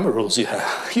grammar rules you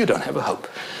have, you don't have a hope.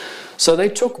 So they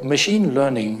took machine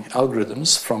learning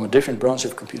algorithms from a different branch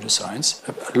of computer science,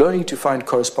 learning to find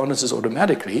correspondences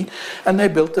automatically, and they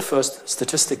built the first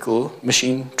statistical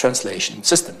machine translation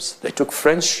systems. They took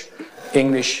French,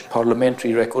 English,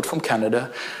 parliamentary record from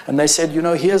Canada, and they said, you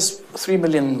know, here's 3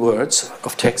 million words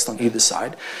of text on either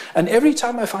side, and every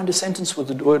time I find a sentence with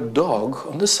the word dog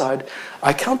on this side,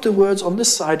 I count the words on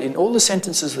this side. In all the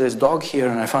sentences, there's dog here,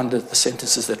 and I find that the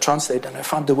sentences that translate, and I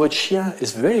found the word chien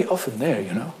is very often there,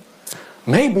 you know.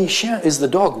 Maybe chien is the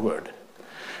dog word.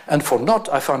 And for not,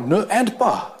 I found ne and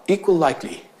pas equal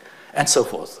likely, and so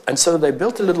forth. And so they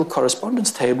built a little correspondence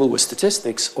table with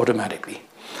statistics automatically.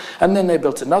 And then they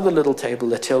built another little table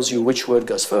that tells you which word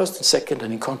goes first and second,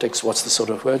 and in context, what's the sort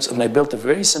of words. And they built a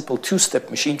very simple two-step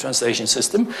machine translation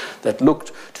system that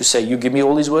looked to say, you give me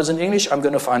all these words in English, I'm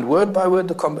going to find word by word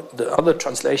the other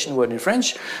translation word in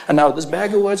French. And now this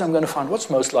bag of words, I'm going to find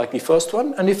what's most likely first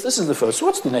one. And if this is the first,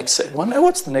 what's the next one? And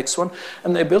what's the next one?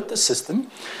 And they built this system.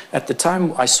 At the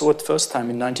time I saw it first time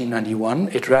in 1991,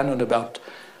 it ran on about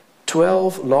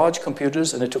 12 large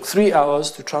computers, and it took 3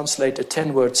 hours to translate a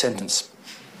 10-word sentence.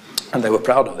 And they were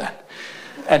proud of that.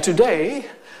 And today,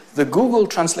 the Google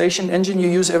translation engine you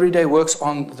use every day works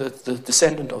on the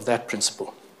descendant of that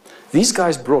principle. These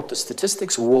guys brought the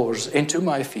statistics wars into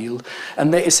my field,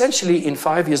 and they essentially, in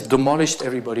 5 years, demolished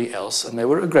everybody else. And they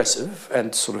were aggressive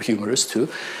and sort of humorous too.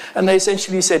 And they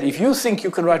essentially said, if you think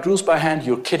you can write rules by hand,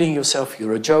 you're kidding yourself,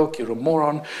 you're a joke, you're a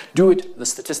moron. Do it the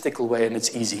statistical way, and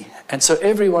it's easy. And so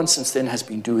everyone since then has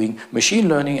been doing machine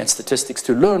learning and statistics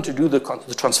to learn to do the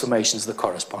transformations, the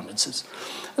correspondences.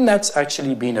 And that's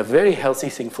actually been a very healthy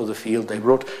thing for the field. They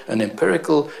brought an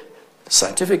empirical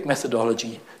scientific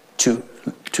methodology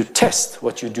to test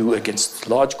what you do against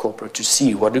large corporate, to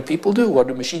see what do people do, what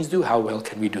do machines do, how well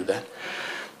can we do that.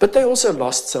 But they also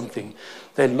lost something.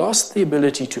 They lost the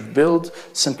ability to build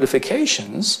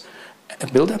simplifications,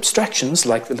 build abstractions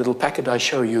like the little packet I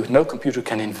show you. No computer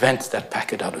can invent that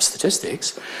packet out of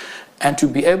statistics, and to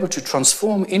be able to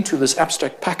transform into this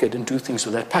abstract packet and do things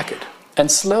with that packet. And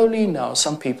slowly now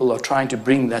some people are trying to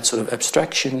bring that sort of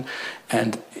abstraction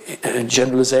and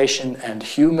generalization and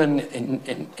human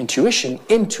intuition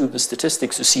into the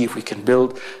statistics to see if we can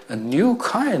build a new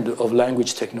kind of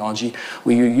language technology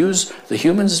where you use the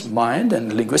human's mind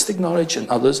and linguistic knowledge and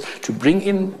others to bring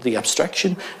in the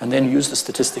abstraction and then use the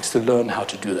statistics to learn how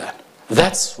to do that.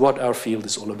 That's what our field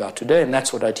is all about today, and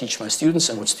that's what I teach my students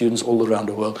and what students all around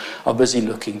the world are busy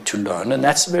looking to learn. And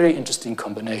that's a very interesting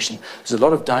combination. There's a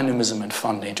lot of dynamism and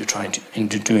fun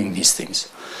into doing these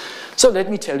things. So let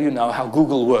me tell you now how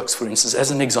Google works, for instance,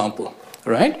 as an example,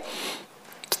 right?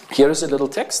 Here is a little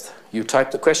text. You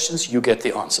type the questions, you get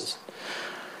the answers.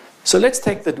 So let's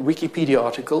take the Wikipedia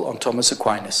article on Thomas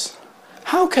Aquinas.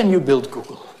 How can you build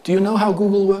Google? Do you know how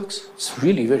Google works? It's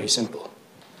really very simple.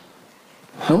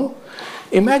 No?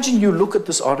 Imagine you look at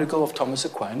this article of Thomas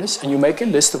Aquinas and you make a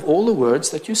list of all the words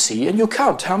that you see and you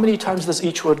count how many times does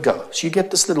each word go. So you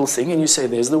get this little thing and you say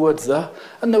there's the word the,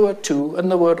 and the word to,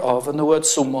 and the word of, and the word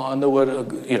summa, and the word,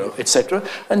 etc.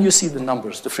 And you see the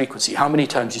numbers, the frequency, how many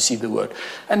times you see the word.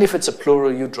 And if it's a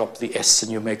plural, you drop the S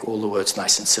and you make all the words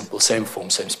nice and simple, same form,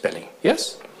 same spelling.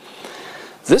 Yes?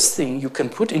 This thing you can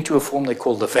put into a form they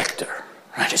call the vector.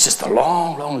 Right, it's just a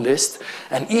long, long list,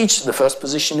 and the first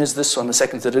position is this one, the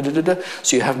second,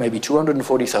 so you have maybe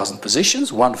 240,000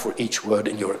 positions, one for each word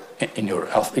in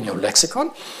your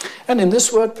lexicon. And in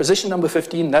this word, position number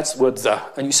 15, that's word the.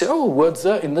 And you say, oh, word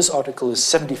the in this article is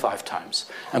 75 times.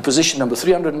 And position number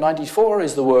 394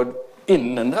 is the word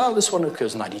in, and this one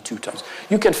occurs 92 times.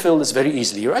 You can fill this very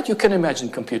easily, right? You can imagine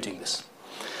computing this.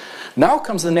 Now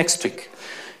comes the next trick.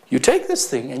 You take this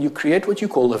thing and you create what you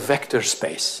call a vector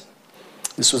space.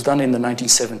 This was done in the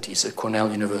 1970s at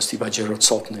Cornell University by Gerald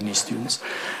Salton and his students.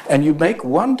 And you make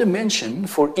one dimension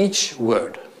for each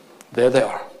word. There they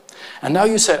are. And now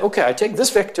you say, okay, I take this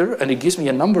vector and it gives me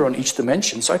a number on each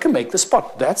dimension, so I can make the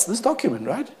spot. That's this document,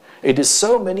 right? It is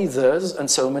so many the's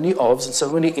and so many of's and so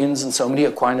many in's and so many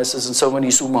Aquinas and so many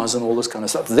summas and all this kind of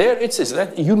stuff. There it is,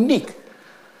 that's unique.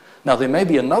 Now, there may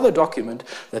be another document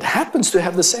that happens to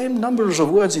have the same numbers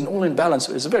of words all in balance.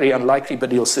 It's very unlikely,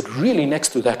 but it'll sit really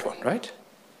next to that one, right?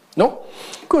 No?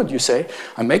 Good, you say.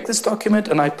 I make this document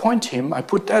and I point him, I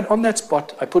put that on that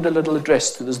spot, I put a little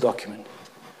address to this document.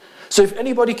 So if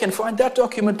anybody can find that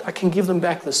document, I can give them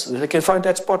back this. If they can find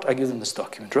that spot, I give them this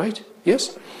document, right?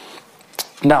 Yes?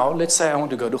 Now, let's say I want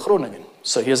to go to Groningen.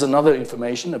 So here's another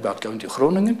information about going to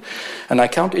Groningen, and I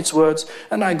count its words,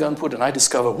 and I go and put, and I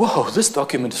discover, whoa, this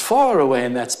document is far away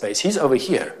in that space. He's over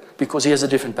here, because he has a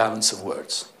different balance of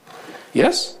words.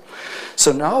 Yes?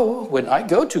 So now, when I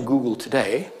go to Google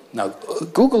today, now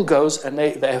Google goes and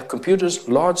they have computers,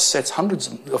 large sets, hundreds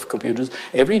of computers,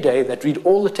 every day that read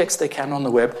all the text they can on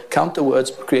the web, count the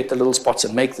words, create the little spots,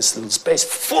 and make this little space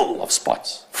full of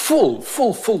spots. Full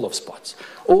of spots.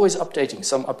 Always updating.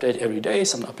 Some update every day,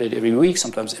 some update every week,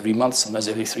 sometimes every month, sometimes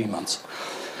every 3 months.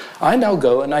 I now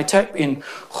go and I type in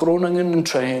Groningen and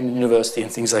train, university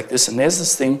and things like this, and there's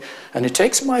this thing, and it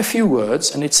takes my few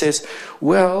words and it says,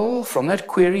 well, from that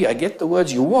query I get the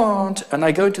words you want, and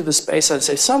I go to the space and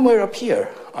say, somewhere up here,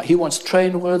 he wants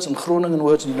train words and Groningen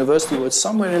words and university words,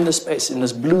 somewhere in this space, in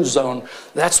this blue zone,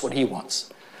 that's what he wants.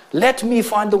 Let me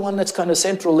find the one that's kind of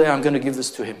central there, I'm going to give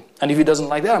this to him. And if he doesn't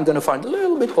like that, I'm going to find a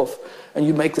little bit off. And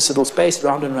you make this little space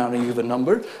round and round and you give a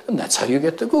number, and that's how you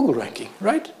get the Google ranking,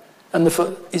 right? And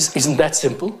isn't that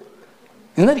simple?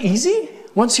 Isn't that easy?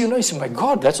 Once you know, you say, my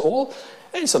God, that's all?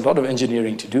 It's a lot of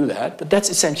engineering to do that, but that's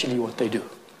essentially what they do.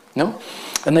 No?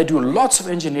 And they do lots of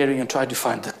engineering and try to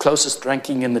find the closest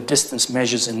ranking and the distance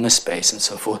measures in this space and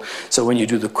so forth. So when you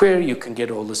do the query, you can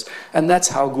get all this. And that's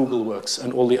how Google works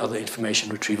and all the other information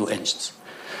retrieval engines.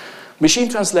 Machine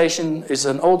translation is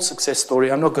an old success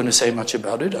story. I'm not going to say much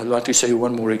about it. I'd like to show you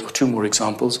one more or two more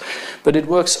examples. But it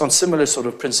works on similar sort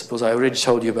of principles. I already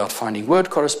told you about finding word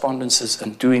correspondences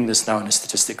and doing this now in a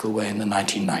statistical way in the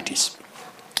 1990s.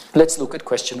 Let's look at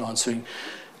question answering.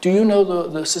 Do you know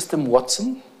the system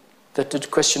Watson that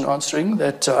did question answering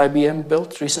that IBM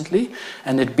built recently?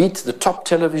 And it beat the top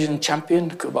television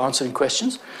champion of answering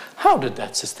questions. How did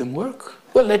that system work?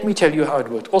 Well, let me tell you how it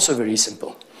worked. Also very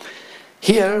simple.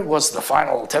 Here was the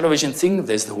final television thing.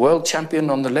 There's the world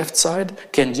champion on the left side,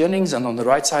 Ken Jennings, and on the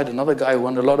right side, another guy who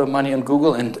won a lot of money on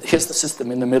Google, and here's the system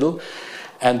in the middle.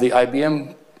 And the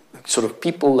IBM sort of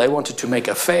people, they wanted to make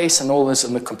a face and all this,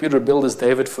 and the computer builders,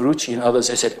 David Ferrucci and others,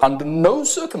 they said, under no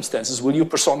circumstances will you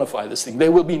personify this thing.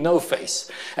 There will be no face,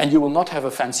 and you will not have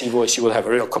a fancy voice. You will have a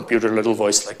real computer little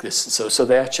voice like this. So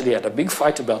they actually had a big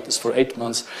fight about this for 8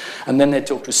 months, and then they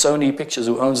talked to Sony Pictures,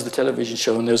 who owns the television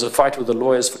show, and there was a fight with the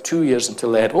lawyers for 2 years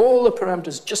until they had all the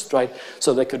parameters just right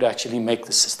so they could actually make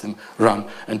the system run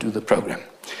and do the program.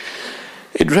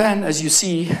 It ran, as you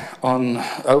see, on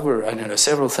over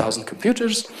several thousand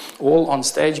computers, all on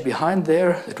stage behind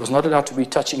there. It was not allowed to be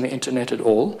touching the internet at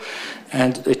all.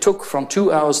 And it took from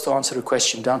 2 hours to answer a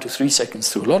question down to 3 seconds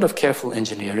through a lot of careful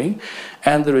engineering.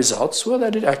 And the results were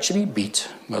that it actually beat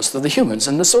most of the humans.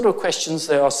 And the sort of questions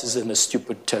they asked is in a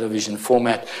stupid television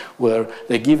format where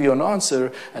they give you an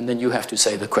answer and then you have to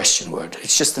say the question word.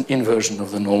 It's just an inversion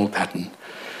of the normal pattern.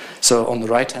 So on the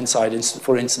right-hand side,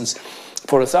 for instance,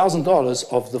 for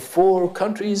 $1,000 of the 4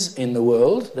 countries in the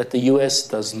world that the US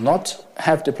does not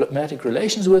have diplomatic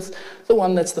relations with, the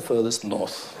one that's the furthest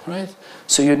north, right?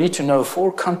 So you need to know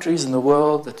 4 countries in the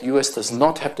world that the US does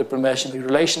not have diplomatic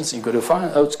relations. You've got to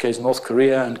find, oh, okay, North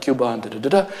Korea and Cuba and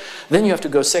da-da-da-da. Then you have to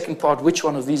go second part, which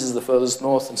one of these is the furthest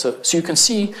north? And so you can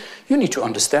see, you need to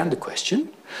understand the question.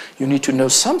 You need to know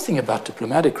something about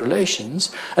diplomatic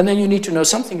relations, and then you need to know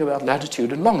something about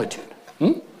latitude and longitude.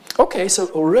 Okay, so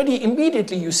already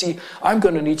immediately you see, I'm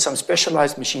going to need some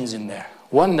specialized machines in there.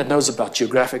 One that knows about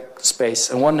geographic space,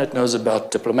 and one that knows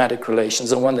about diplomatic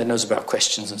relations, and one that knows about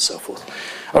questions and so forth.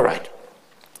 All right.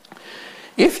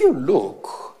 If you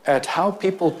look at how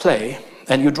people play,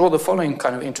 and you draw the following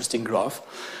kind of interesting graph,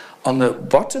 on the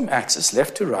bottom axis,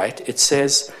 left to right, it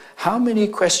says, how many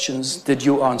questions did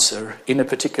you answer in a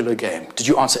particular game? Did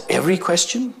you answer every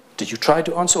question? Did you try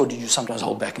to answer, or did you sometimes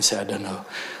hold back and say, I don't know?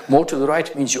 More to the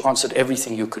right means you answered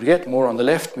everything you could get. More on the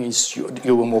left means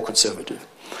you were more conservative.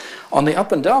 On the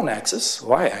up and down axis,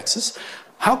 y-axis,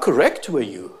 how correct were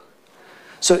you?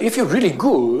 So if you're really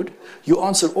good, you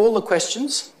answer all the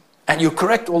questions, and you're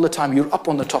correct all the time, you're up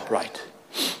on the top right.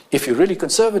 If you're really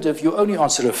conservative, you only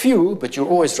answer a few, but you're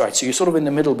always right. So you're sort of in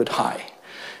the middle, but high.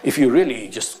 If you're really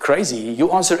just crazy,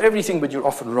 you answer everything, but you're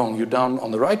often wrong. You're down on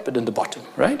the right, but in the bottom,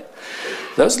 right?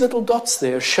 Those little dots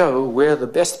there show where the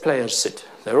best players sit.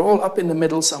 They're all up in the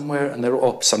middle somewhere, and they're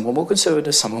all, some are more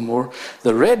conservative, some are more.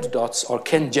 The red dots are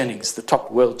Ken Jennings, the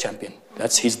top world champion.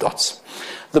 That's his dots.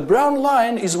 The brown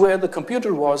line is where the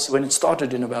computer was when it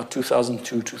started in about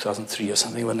 2002, 2003 or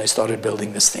something, when they started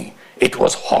building this thing. It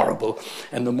was horrible.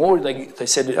 And the more they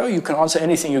said, oh, you can answer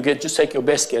anything you get, just take your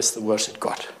best guess, the worse it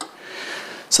got.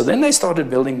 So then they started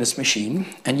building this machine,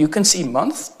 and you can see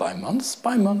month by month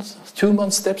by month,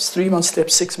 2-month steps, 3-month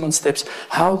steps, 6-month steps,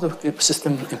 how the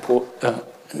system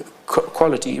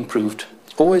quality improved,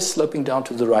 always sloping down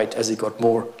to the right as it got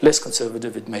less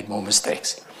conservative, it made more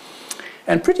mistakes.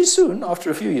 And pretty soon, after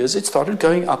a few years, it started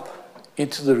going up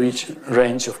into the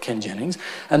range of Ken Jennings,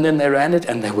 and then they ran it,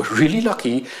 and they were really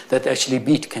lucky that they actually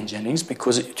beat Ken Jennings,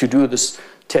 because to do this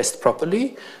test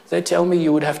properly, they tell me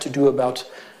you would have to do about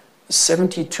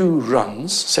 72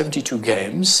 runs, 72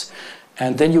 games,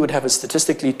 and then you would have a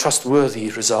statistically trustworthy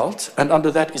result, and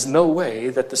under that is no way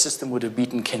that the system would have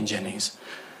beaten Ken Jennings.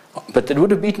 But it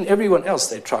would have beaten everyone else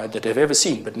they tried that they've ever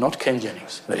seen, but not Ken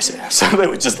Jennings, they say. So they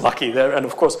were just lucky there, and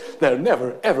of course, they're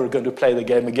never, ever going to play the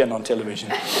game again on television.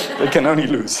 They can only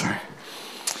lose.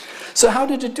 So how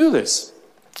did it do this?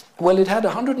 Well, it had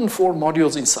 104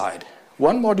 modules inside.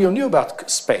 One module knew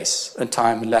about space and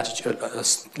time and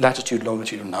latitude,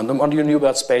 longitude, and another module knew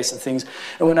about space and things.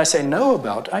 And when I say know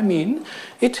about, I mean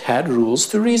it had rules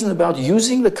to reason about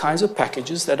using the kinds of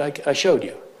packages that I showed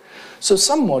you. So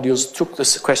some modules took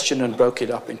this question and broke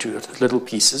it up into little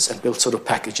pieces and built sort of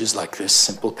packages like this,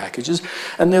 simple packages.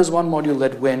 And there was one module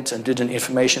that went and did an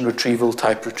information retrieval,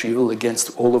 type retrieval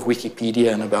against all of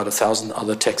Wikipedia and about 1,000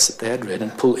 other texts that they had read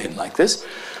and pull in like this.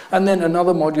 And then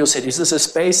another module said, is this a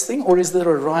space thing, or is there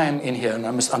a rhyme in here and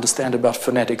I must understand about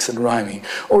phonetics and rhyming?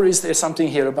 Or is there something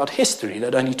here about history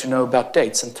that I need to know about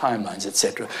dates and timelines,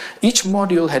 etc.? Each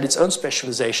module had its own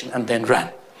specialization and then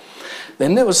ran.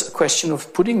 Then there was a question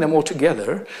of putting them all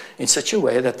together in such a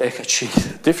way that they actually,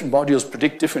 different modules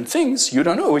predict different things. You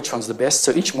don't know which one's the best,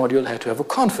 so each module had to have a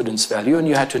confidence value, and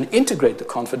you had to integrate the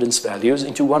confidence values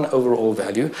into one overall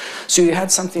value. So you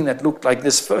had something that looked like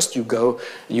this. First you go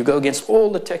against all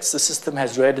the text the system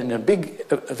has read in a big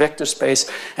vector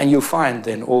space, and you find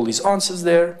then all these answers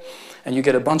there. And you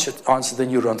get a bunch of answers, then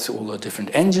you run through all the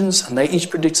different engines, and they each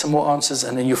predict some more answers,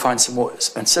 and then you find some more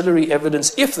ancillary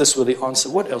evidence. If this were the answer,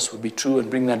 what else would be true, and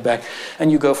bring that back.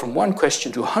 And you go from one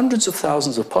question to hundreds of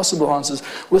thousands of possible answers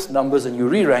with numbers, and you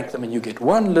re-rank them, and you get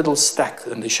one little stack,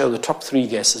 and they show the top 3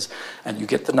 guesses, and you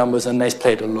get the numbers, and they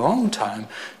played a long time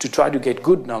to try to get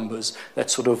good numbers that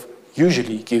sort of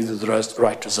usually give you the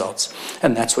right results.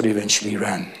 And that's what eventually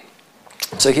ran.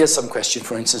 So here's some question,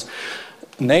 for instance.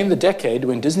 Name the decade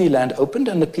when Disneyland opened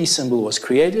and the peace symbol was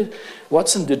created.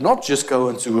 Watson did not just go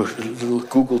and do a little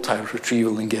Google type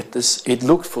retrieval and get this. It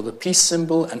looked for the peace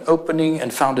symbol and opening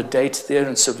and found a date there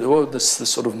and said, oh, this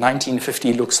sort of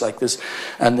 1950 looks like this.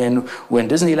 And then when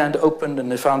Disneyland opened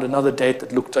and they found another date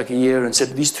that looked like a year and said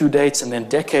these 2 dates, and then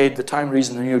decade, the time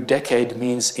reason they knew decade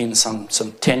means in some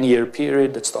 10-year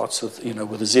period that starts with,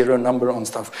 with a 0 number on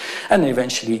stuff. And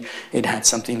eventually it had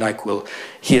something like, well,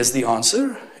 here's the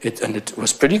answer. and it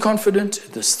was pretty confident.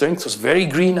 The strength was very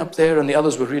green up there, and the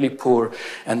others were really poor.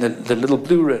 And the little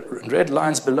blue and red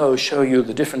lines below show you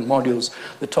the different modules.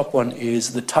 The top one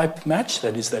is the type match,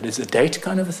 that is a date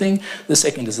kind of a thing. The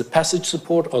second is the passage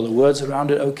support, are the words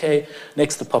around it okay?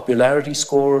 Next, the popularity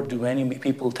score, do many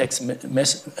people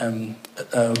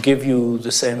give you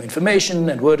the same information,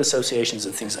 and word associations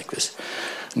and things like this.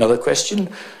 Another question,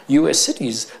 US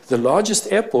cities. The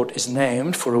largest airport is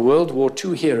named for a World War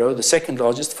II hero, the second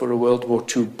largest for a World War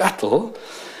II battle.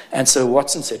 And so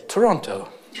Watson said Toronto.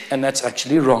 And that's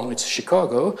actually wrong. It's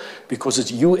Chicago because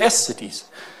it's US cities.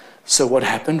 So what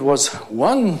happened was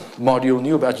one module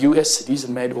knew about US cities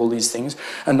and made all these things.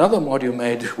 Another module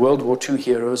made World War II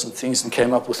heroes and things and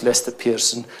came up with Lester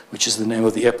Pearson, which is the name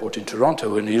of the airport in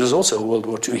Toronto, and he was also a World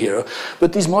War II hero.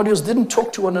 But these modules didn't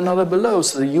talk to one another below,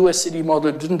 so the US city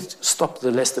module didn't stop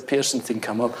the Lester Pearson thing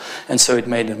come up, and so it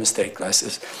made a mistake like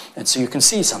this. And so you can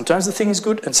see sometimes the thing is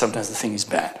good and sometimes the thing is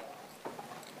bad.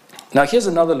 Now here's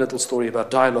another little story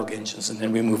about dialogue engines, and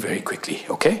then we move very quickly,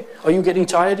 okay? Are you getting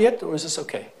tired yet, or is this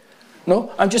okay?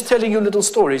 No? I'm just telling you little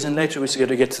stories, and later we're going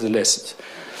to get to the lessons.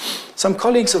 Some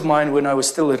colleagues of mine, when I was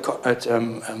still at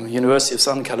University of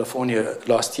Southern California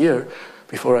last year,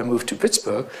 before I moved to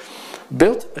Pittsburgh,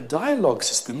 built a dialogue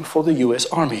system for the US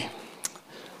Army.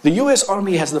 The US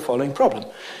Army has the following problem.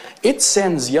 It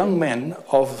sends young men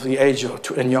of the age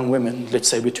of, and young women, let's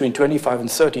say between 25 and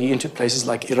 30, into places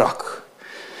like Iraq.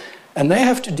 And they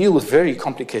have to deal with very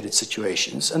complicated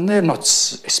situations, and they're not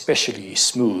especially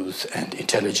smooth and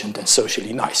intelligent and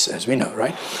socially nice, as we know,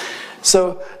 right?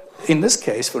 So in this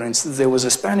case, for instance, there was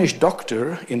a Spanish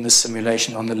doctor in the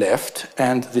simulation on the left,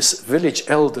 and this village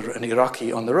elder, an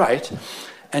Iraqi, on the right.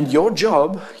 And your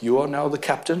job, you are now the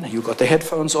captain, you've got the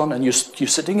headphones on, and you're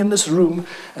sitting in this room,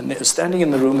 and they're standing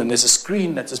in the room, and there's a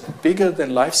screen that's bigger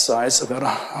than life size, about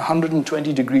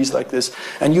 120 degrees like this,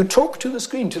 and you talk to the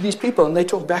screen, to these people, and they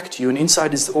talk back to you, and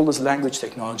inside is all this language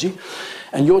technology,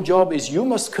 and your job is you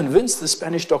must convince the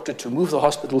Spanish doctor to move the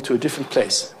hospital to a different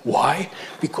place. Why?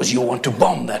 Because you want to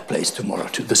bomb that place tomorrow,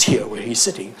 to this here where he's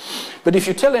sitting. But if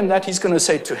you tell him that, he's going to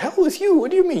say, to hell with you,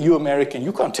 what do you mean, you American,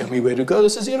 you can't tell me where to go,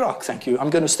 this is Iraq, thank you, I'm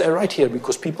going to stay right here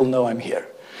because people know I'm here.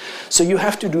 So you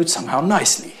have to do it somehow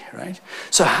nicely, right?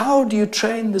 So how do you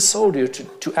train the soldier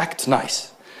to act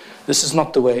nice? This is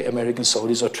not the way American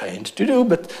soldiers are trained to do,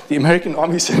 but the American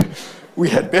army said, we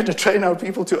had better train our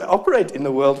people to operate in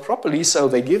the world properly, so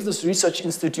they give this research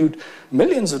institute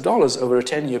millions of dollars over a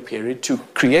 10-year period to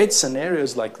create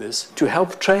scenarios like this to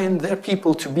help train their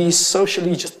people to be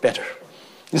socially just better.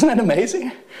 Isn't that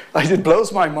amazing? It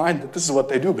blows my mind that this is what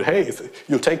they do, but hey,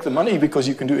 you'll take the money because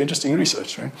you can do interesting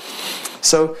research, right?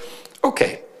 So,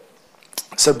 okay.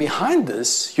 So behind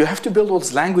this, you have to build all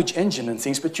this language engine and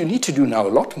things, but you need to do now a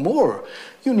lot more.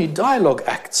 You need dialogue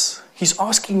acts. He's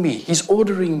asking me, he's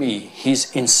ordering me,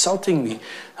 he's insulting me.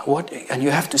 And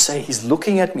you have to say, he's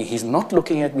looking at me, he's not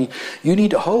looking at me. You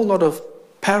need a whole lot of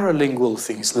paralingual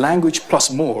things, language plus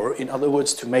more, in other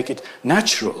words, to make it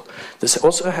natural. This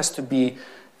also has to be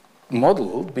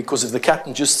modeled, because if the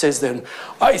captain just says then,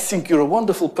 I think you're a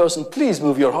wonderful person, please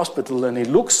move your hospital, and it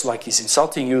looks like he's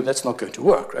insulting you, that's not going to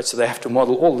work, right? So they have to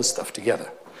model all this stuff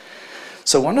together.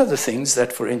 So one of the things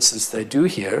that, for instance, they do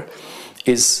here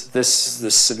is this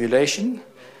simulation.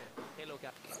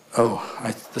 Oh,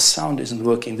 the sound isn't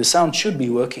working. The sound should be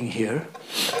working here,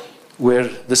 where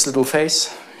this little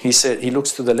face, he said, he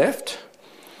looks to the left.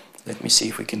 Let me see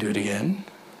if we can do it again.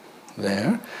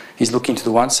 There. He's looking to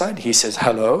the one side. He says,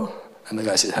 hello. And the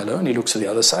guy says, hello. And he looks to the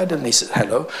other side, and he says,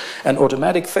 hello. And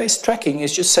automatic face tracking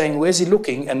is just saying, where's he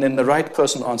looking? And then the right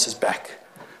person answers back.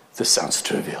 This sounds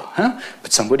trivial, huh?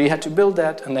 But somebody had to build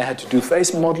that, and they had to do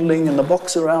face modeling and the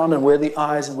box around and where the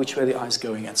eyes and which way the eyes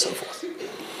going and so forth.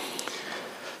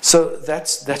 So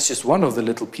that's just one of the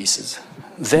little pieces.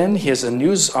 Then here's a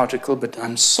news article, but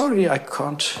I'm sorry I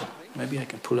can't. Maybe I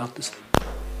can pull out this.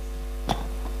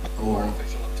 Oh.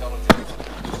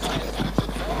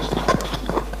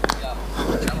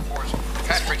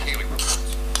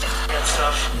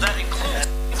 That includes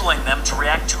enabling them to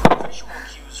react to visual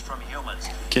cues from humans.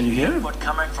 Can you hear? But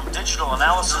coming from digital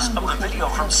analysis of the video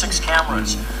from 6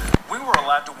 cameras, we were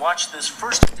allowed to watch this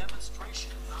first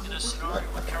demonstration in a scenario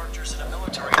with characters in a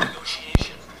military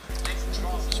negotiation.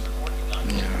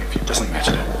 It doesn't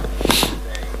matter.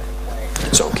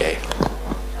 It's okay.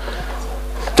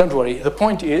 Don't worry. The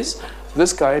point is,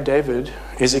 this guy, David,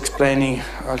 is explaining,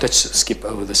 let's skip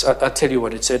over this. I'll tell you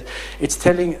what it said. It's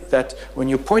telling that when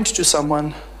you point to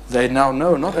someone, they now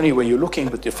know not only where you're looking,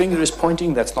 but your finger is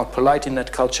pointing. That's not polite in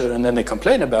that culture. And then they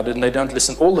complain about it and they don't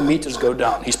listen. All the meters go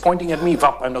down. He's pointing at me.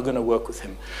 Vap, I'm not going to work with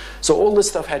him. So all this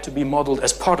stuff had to be modeled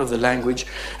as part of the language.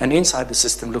 And inside the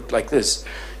system looked like this.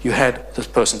 You had the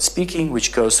person speaking,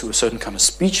 which goes through a certain kind of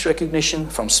speech recognition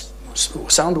from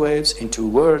sound waves into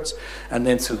words, and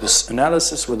then through this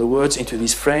analysis with the words into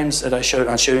these frames that I'll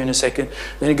show you in a second.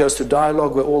 Then it goes to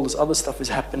dialogue where all this other stuff is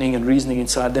happening and reasoning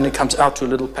inside. Then it comes out to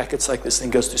little packets like this, then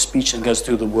goes to speech and goes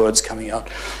through the words coming out.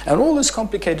 And all this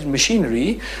complicated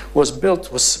machinery was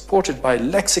supported by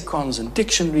lexicons and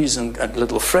dictionaries and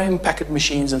little frame packet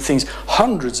machines and things,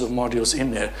 hundreds of modules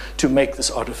in there to make this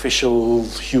artificial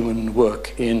human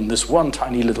work in this one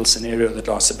tiny little scenario that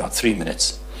lasts about 3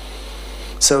 minutes.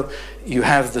 So you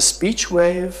have the speech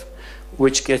wave,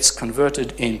 which gets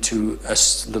converted into a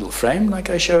little frame,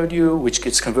 like I showed you, which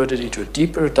gets converted into a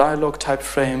deeper dialogue type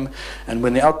frame. And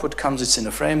when the output comes, it's in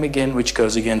a frame again, which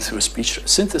goes again through a speech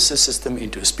synthesis system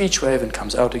into a speech wave and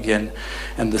comes out again.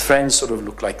 And the frames sort of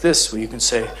look like this, where you can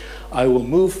say, I will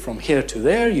move from here to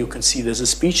there. You can see there's a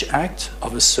speech act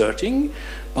of asserting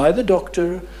by the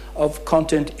doctor of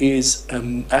content is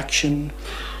action,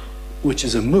 which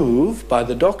is a move by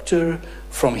the doctor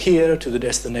from here to the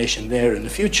destination there in the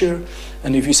future.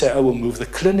 And if you say, I will move the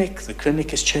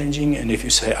clinic is changing. And if you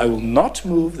say, I will not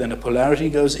move, then a polarity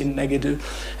goes in negative.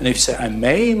 And if you say, I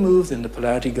may move, then the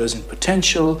polarity goes in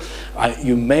potential.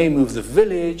 You may move the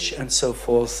village, and so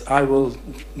forth. I will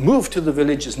move to the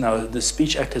village is now, the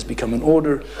speech act has become an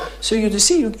order. So you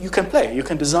see, you can play. You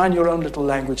can design your own little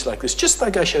language like this, just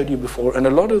like I showed you before. And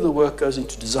a lot of the work goes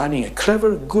into designing a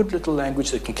clever, good little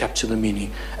language that can capture the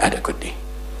meaning adequately.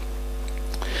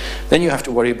 Then you have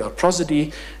to worry about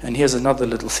prosody, and here's another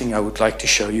little thing I would like to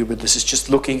show you, but this is just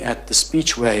looking at the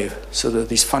speech wave. So there are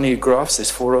these funny graphs, there's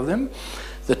 4 of them.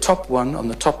 The top one, on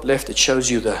the top left, it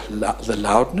shows you the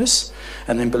loudness,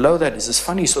 and then below that is this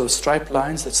funny sort of striped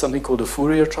lines. That's something called a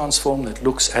Fourier transform that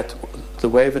looks at the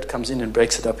wave that comes in and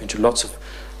breaks it up into lots of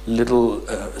little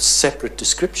separate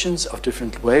descriptions of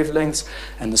different wavelengths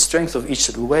and the strength of each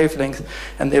little wavelength.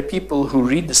 And there are people who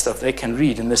read the stuff, they can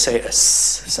read, and they say a s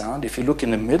sound. If you look in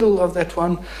the middle of that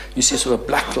one, you see sort of a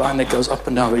black line that goes up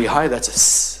and down very high. That's a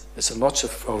s. There's a lot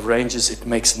of ranges, it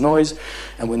makes noise.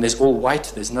 And when there's all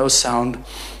white, there's no sound.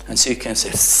 And so you can say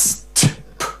s.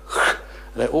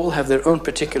 They all have their own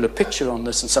particular picture on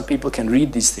this, and some people can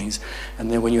read these things.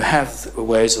 And then when you have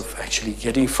ways of actually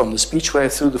getting from the speech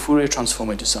wave through the Fourier transform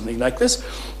into something like this,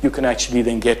 you can actually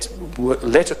then get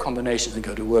letter combinations and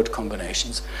go to word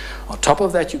combinations. On top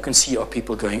of that, you can see are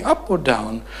people going up or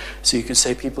down. So you can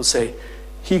say, people say,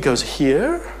 he goes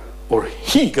here, or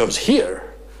he goes here.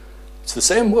 It's the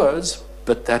same words,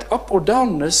 but that up or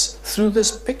downness through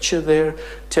this picture there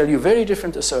tell you very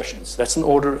different assertions. That's an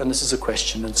order, and this is a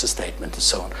question, and it's a statement, and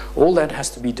so on. All that has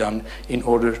to be done in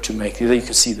order to make, there you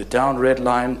can see the down red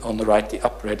line, on the right the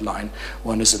up red line.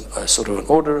 One is a sort of an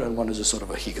order, and one is a sort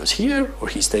of a he goes here, or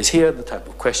he stays here, the type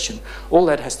of question. All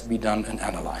that has to be done and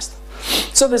analyzed.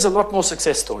 So there's a lot more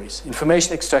success stories.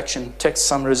 Information extraction,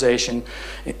 text summarization,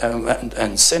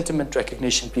 and sentiment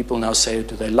recognition. People now say,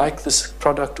 do they like this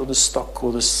product or this stock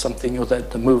or this something or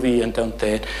that the movie, and don't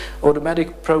they?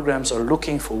 Automatic programs are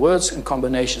looking for words and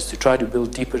combinations to try to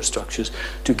build deeper structures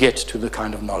to get to the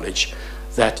kind of knowledge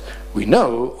that we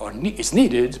know is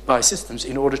needed by systems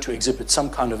in order to exhibit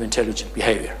some kind of intelligent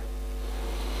behavior.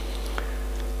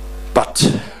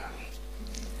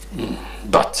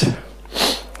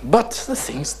 But the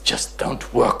things just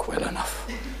don't work well enough.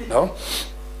 No?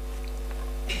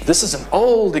 This is an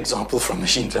old example from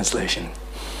machine translation.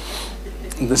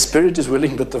 The spirit is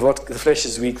willing, but the flesh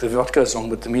is weak. The vodka is wrong,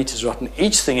 but the meat is rotten.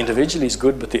 Each thing individually is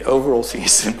good, but the overall thing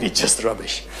is simply just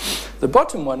rubbish. The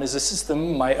bottom one is a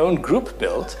system my own group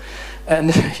built.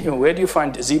 And where do you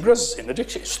find zebras? In the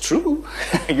dictionary. It's true.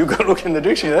 You go look in the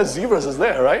dictionary, that zebras is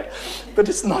there, right? But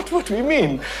it's not what we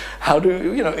mean. How do,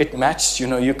 it matched,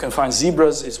 you can find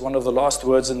zebras is one of the last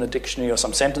words in the dictionary, or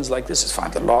some sentence like this is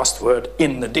find the last word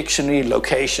in the dictionary,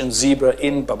 location, zebra,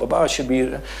 in, blah, blah, blah, should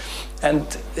be,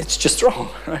 and it's just wrong,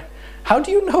 right? How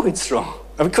do you know it's wrong?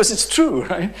 Because it's true,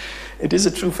 right? It is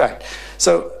a true fact.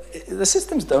 So the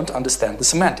systems don't understand the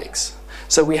semantics.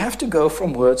 So we have to go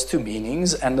from words to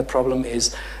meanings, and the problem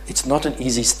is it's not an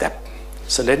easy step.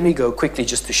 So let me go quickly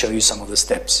just to show you some of the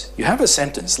steps. You have a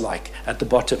sentence like at the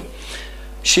bottom,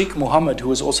 Sheikh Mohammed, who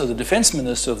was also the defense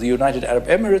minister of the United Arab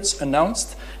Emirates,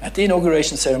 announced at the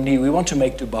inauguration ceremony, we want to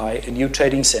make Dubai a new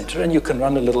trading center, and you can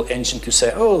run a little engine to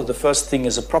say, oh, the first thing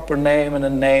is a proper name,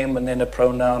 and then a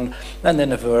pronoun, and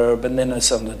then a verb, and then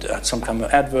some kind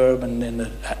of adverb, and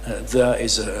then there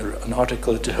is an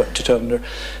article determiner.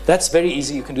 That's very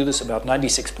easy. You can do this about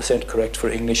 96% correct for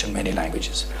English and many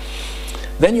languages.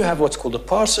 Then you have what's called a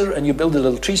parser, and you build a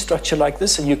little tree structure like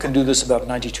this, and you can do this about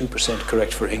 92%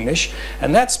 correct for English.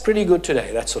 And that's pretty good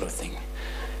today, that sort of thing.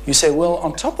 You say, well,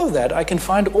 on top of that, I can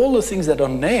find all the things that are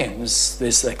names.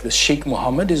 There's like the Sheikh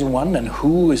Mohammed is one, and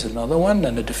who is another one,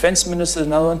 and the defense minister is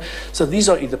another one. So these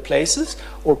are either places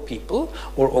or people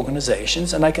or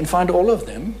organizations, and I can find all of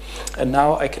them. And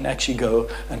now I can actually go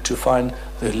and to find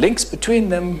the links between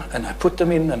them, and I put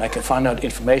them in, and I can find out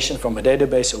information from a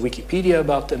database or Wikipedia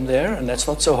about them there, and that's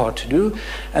not so hard to do.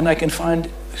 And I can find,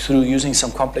 through using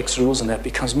some complex rules, and that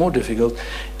becomes more difficult,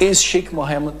 is Sheikh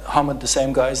Mohammed the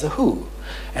same guy as the WHO?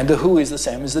 And the WHO is the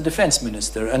same as the defense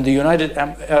minister, and the United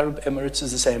Arab Emirates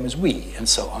is the same as we, and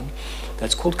so on.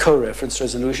 That's called co-reference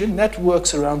resolution. That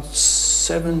works around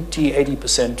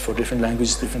 70–80% for different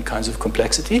languages, different kinds of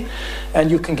complexity, and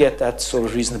you can get that sort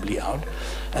of reasonably out.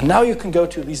 And now you can go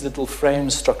to these little frame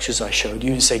structures I showed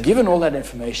you and say, given all that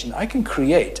information, I can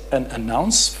create an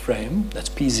announce frame, that's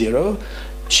P0.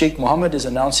 Sheikh Mohammed is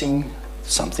announcing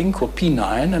something called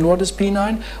P9, and what is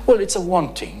P9? Well, it's a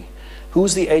wanting.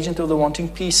 Who's the agent of the wanting?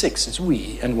 P6, it's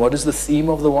we. And what is the theme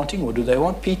of the wanting? What do they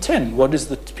want? P10. What is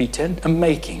the P10? A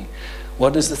making.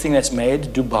 What is the thing that's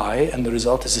made? Dubai, and the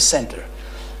result is a center.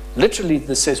 Literally,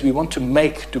 this says we want to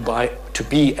make Dubai to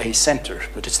be a center,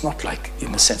 but it's not like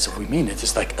in the sense of we mean it.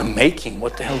 It's like a making.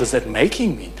 What the hell does that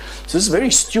making mean? So this is a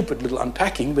very stupid little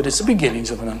unpacking, but it's the beginnings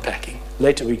of an unpacking.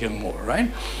 Later we get more, right?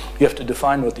 You have to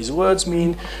define what these words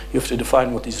mean, you have to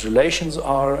define what these relations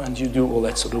are, and you do all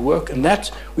that sort of work, and that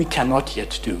we cannot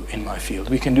yet do in my field.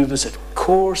 We can do this at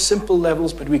core, simple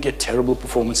levels, but we get terrible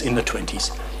performance in the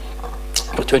 20s.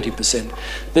 Or 20%.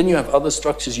 Then you have other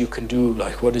structures you can do,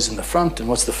 like what is in the front and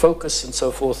what's the focus and so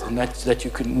forth, and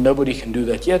nobody can do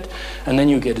that yet. And then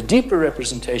you get a deeper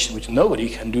representation, which nobody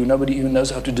can do, nobody even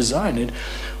knows how to design it,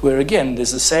 where again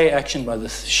there's a say action by the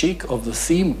sheikh of the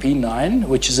theme P9,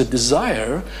 which is a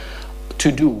desire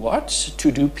to do what?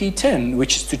 To do P10,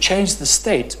 which is to change the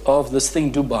state of this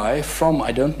thing Dubai from,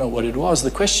 I don't know what it was, the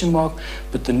question mark,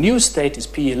 but the new state is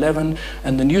P11,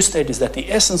 and the new state is that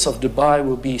the essence of Dubai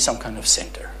will be some kind of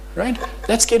center, right?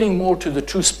 That's getting more to the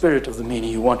true spirit of the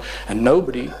meaning you want, and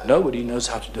nobody knows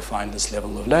how to define this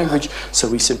level of language, so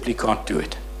we simply can't do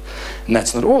it. And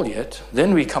that's not all yet.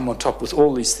 Then we come on top with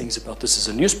all these things about this is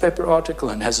a newspaper article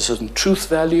and has a certain truth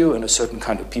value and a certain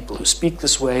kind of people who speak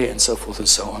this way and so forth and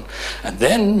so on. And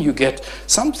then you get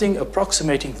something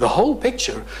approximating the whole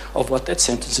picture of what that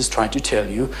sentence is trying to tell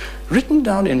you, written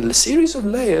down in a series of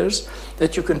layers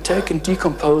that you can take and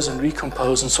decompose and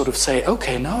recompose and sort of say,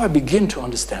 okay, now I begin to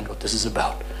understand what this is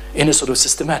about in a sort of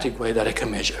systematic way that I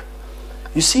can measure.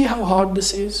 You see how hard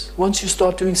this is? Once you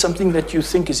start doing something that you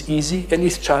think is easy, any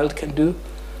child can do.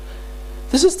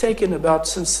 This has taken about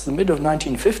since the mid of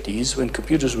 1950s, when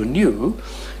computers were new,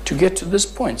 to get to this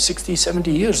point, 60,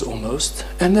 70 years almost.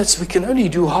 And we can only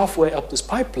do halfway up this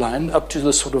pipeline, up to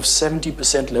the sort of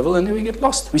 70% level, and then we get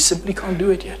lost. We simply can't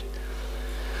do it yet.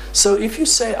 So if you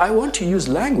say, I want to use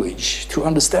language to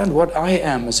understand what I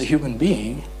am as a human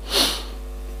being,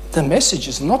 the message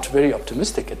is not very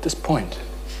optimistic at this point.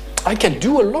 I can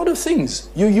do a lot of things.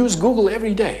 You use Google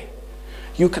every day.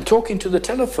 You can talk into the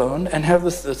telephone and have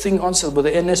the thing answered with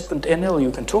the NL.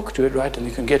 You can talk to it, right? And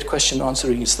you can get question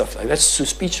answering and stuff like that. That's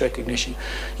speech recognition.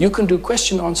 You can do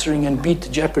question answering and beat the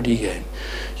Jeopardy game.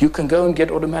 You can go and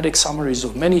get automatic summaries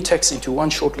of many texts into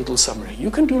one short little summary. You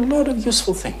can do a lot of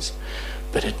useful things.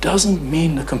 But it doesn't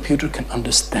mean the computer can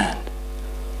understand,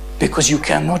 because you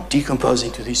cannot decompose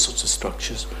into these sorts of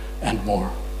structures and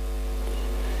more.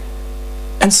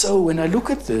 And so when I look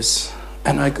at this,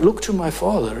 and I look to my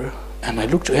father, and I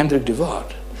look to Hendrik de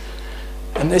Waard,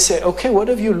 and they say, okay, what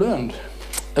have you learned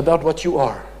about what you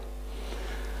are?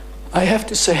 I have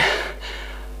to say,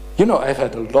 you know, I've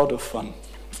had a lot of fun.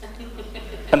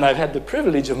 And I've had the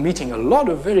privilege of meeting a lot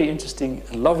of very interesting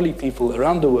and lovely people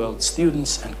around the world,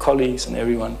 students and colleagues and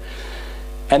everyone.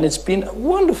 And it's been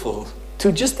wonderful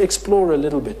to just explore a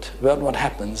little bit about what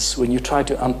happens when you try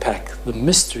to unpack the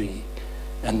mystery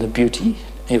and the beauty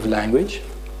of language.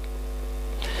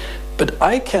 But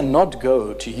I cannot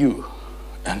go to you,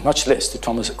 and much less to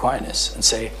Thomas Aquinas, and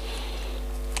say,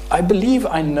 I believe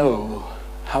I know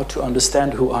how to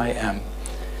understand who I am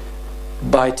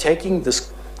by taking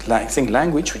this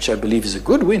language, which I believe is a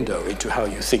good window into how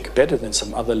you think, better than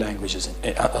some other languages,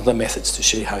 other methods to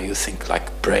show how you think,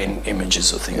 like brain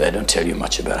images or things. They don't tell you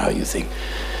much about how you think.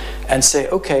 And say,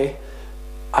 okay,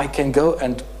 I can go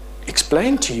and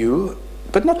explain to you,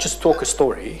 but not just talk a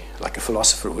story like a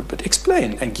philosopher would, but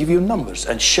explain and give you numbers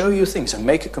and show you things and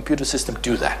make a computer system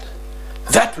do that.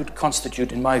 That would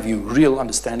constitute, in my view, real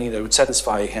understanding that would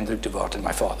satisfy Hendrik, Eduard, and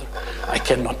my father. I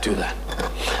cannot do that.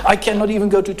 I cannot even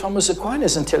go to Thomas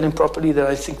Aquinas and tell him properly that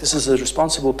I think this is a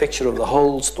responsible picture of the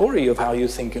whole story of how you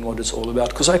think and what it's all about,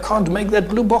 because I can't make that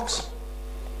blue box.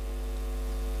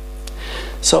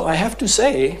 So I have to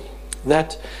say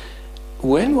that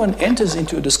when one enters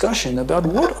into a discussion about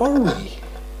what are we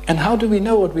and how do we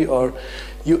know what we are,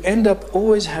 you end up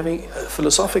always having a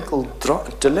philosophical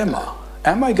dilemma.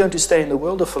 Am I going to stay in the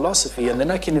world of philosophy and then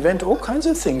I can invent all kinds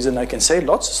of things and I can say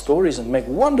lots of stories and make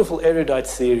wonderful erudite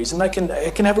theories and I can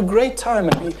have a great time,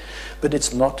 but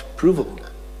it's not provable.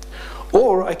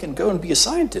 Or I can go and be a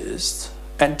scientist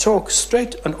and talk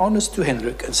straight and honest to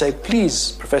Hendrik and say,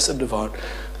 please, Professor Eduard,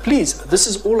 please, this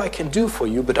is all I can do for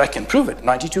you, but I can prove it.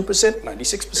 92%,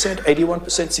 96%, 81%,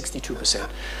 62%.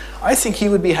 I think he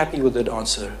would be happy with that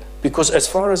answer. Because as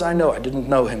far as I know, I didn't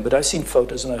know him, but I've seen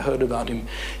photos and I heard about him.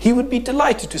 He would be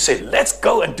delighted to say, let's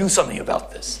go and do something about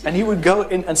this. And he would go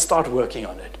in and start working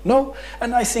on it. No?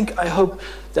 And I hope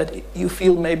that you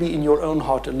feel maybe in your own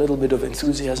heart a little bit of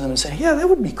enthusiasm and say, yeah, that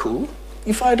would be cool.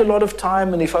 If I had a lot of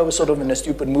time and if I was sort of in a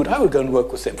stupid mood, I would go and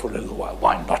work with them for a little while.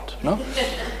 Why not? No?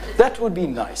 That would be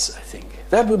nice, I think.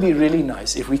 That would be really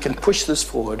nice if we can push this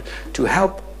forward to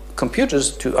help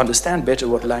computers to understand better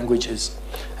what language is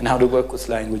and how to work with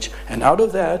language, and out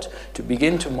of that to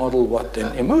begin to model what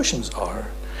then emotions are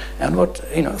and what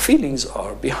feelings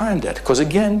are behind that. Because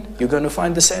again, you're going to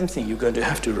find the same thing. You're going to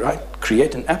have to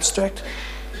create an abstract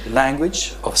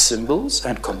language of symbols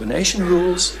and combination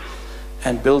rules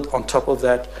and build on top of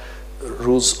that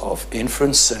rules of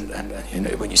inference, and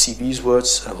when you see these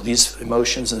words or these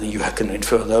emotions, and then you can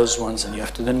infer those ones, and you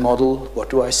have to then model, what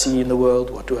do I see in the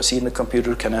world, what do I see in the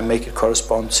computer, can I make it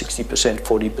correspond 60%,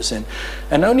 40%,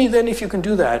 and only then, if you can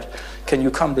do that, can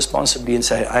you come responsibly and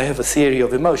say, I have a theory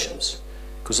of emotions.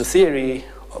 Because a theory,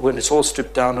 when it's all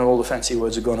stripped down and all the fancy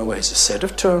words are gone away, is a set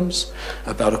of terms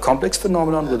about a complex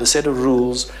phenomenon with a set of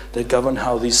rules that govern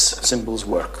how these symbols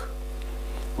work,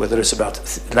 whether it's about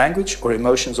language or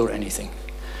emotions or anything.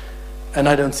 And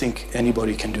I don't think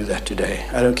anybody can do that today.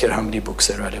 I don't care how many books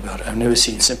they write about it. I've never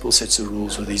seen simple sets of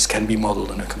rules where these can be modeled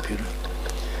on a computer.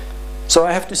 So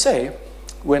I have to say,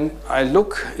 when I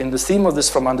look in the theme of this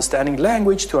from understanding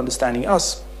language to understanding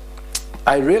us,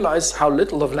 I realize how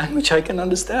little of language I can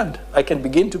understand. I can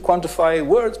begin to quantify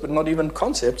words, but not even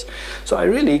concepts. So I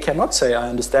really cannot say I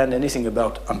understand anything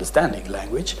about understanding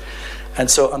language. And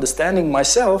so understanding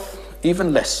myself,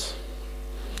 even less.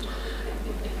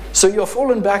 So you're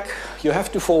fallen back, you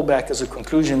have to fall back as a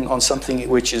conclusion on something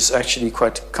which is actually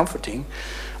quite comforting.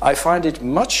 I find it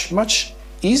much, much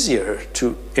easier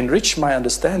to enrich my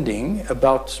understanding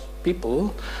about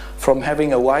people from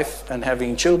having a wife and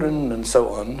having children and so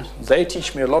on. They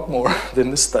teach me a lot more than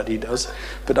this study does,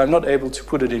 but I'm not able to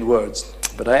put it in words.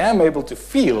 But I am able to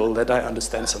feel that I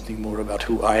understand something more about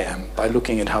who I am by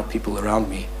looking at how people around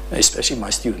me, especially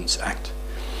my students, act.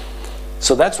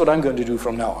 So that's what I'm going to do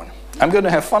from now on. I'm going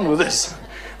to have fun with this,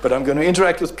 but I'm going to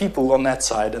interact with people on that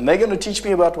side, and they're going to teach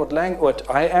me about what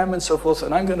I am and so forth,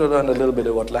 and I'm going to learn a little bit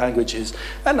of what language is,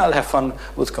 and I'll have fun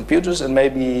with computers, and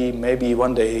maybe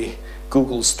one day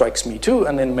Google strikes me too,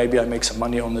 and then maybe I make some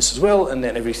money on this as well, and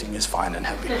then everything is fine and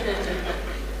happy.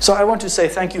 So I want to say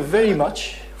thank you very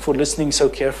much for listening so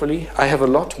carefully. I have a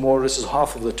lot more. This is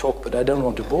half of the talk, but I don't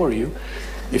want to bore you.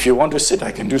 If you want to sit,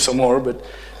 I can do some more, but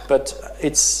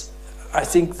I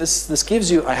think this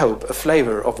gives you, I hope, a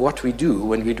flavor of what we do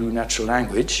when we do natural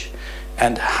language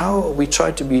and how we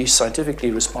try to be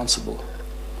scientifically responsible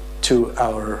to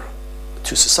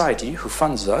society who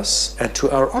funds us and to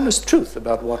our honest truth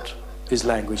about what is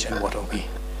language and what are we,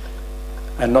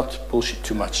 and not bullshit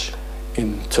too much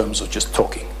in terms of just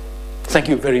talking. Thank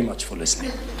you very much for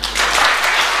listening.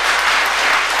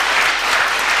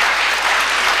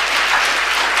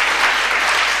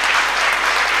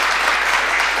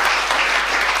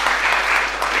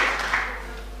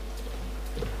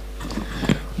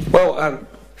 Well,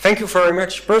 thank you very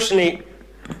much. Personally,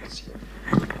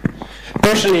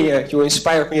 you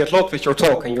inspired me a lot with your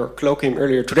talk and your colloquium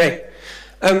earlier today.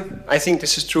 I think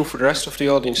this is true for the rest of the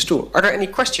audience too. Are there any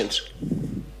questions?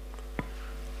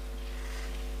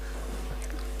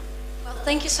 Well,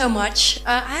 thank you so much.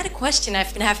 I had a question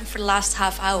I've been having for the last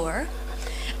half hour.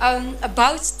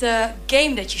 About the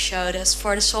game that you showed us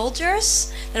for the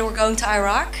soldiers that were going to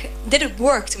Iraq, did it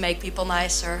work to make people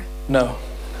nicer? No.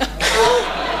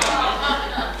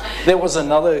 There was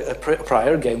another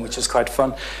prior game which was quite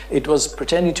fun. It was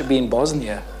pretending to be in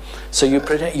Bosnia. So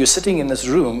you're sitting in this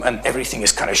room and everything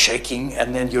is kind of shaking,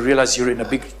 and then you realize you're in a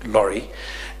big lorry,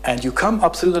 and you come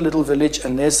up through the little village,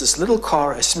 and there's this little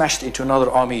car is smashed into another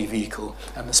army vehicle,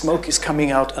 and the smoke is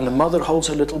coming out, and the mother holds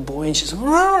her little boy, and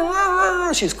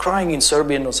she's crying in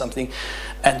Serbian or something,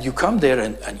 and you come there,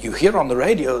 and you hear on the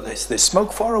radio, there's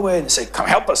smoke far away, and they say, come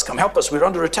help us, we're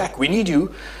under attack, we need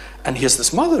you. And here's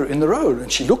this mother in the road,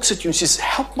 and she looks at you and she says,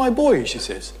 help my boy, she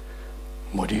says.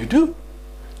 What do you do?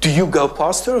 Do you go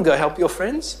past her and go help your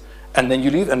friends? And then you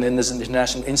leave, and then there's an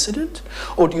international incident?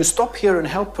 Or do you stop here and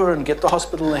help her and get the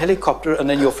hospital in a helicopter, and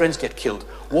then your friends get killed?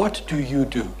 What do you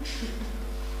do?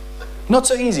 Not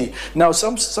so easy. Now,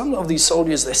 some of these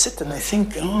soldiers, they sit and they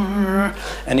think,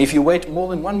 and if you wait more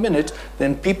than 1 minute,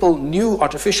 then new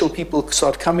artificial people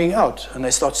start coming out, and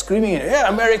they start screaming, yeah,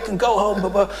 American, go home, blah,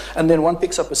 blah. And then one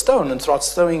picks up a stone and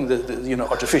starts throwing the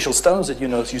artificial stones that,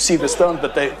 you see the stones,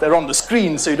 but they're on the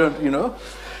screen, so you don't,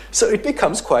 So it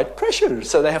becomes quite pressure.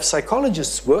 So they have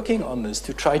psychologists working on this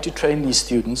to try to train these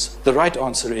students. The right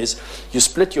answer is you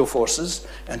split your forces,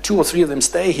 and 2 or 3 of them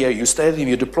stay here. You stay them,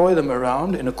 you deploy them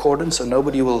around in accordance, so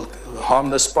nobody will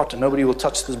harm this spot, and nobody will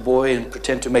touch this boy and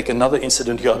pretend to make another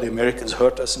incident. Yeah, the Americans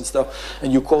hurt us and stuff.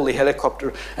 And you call the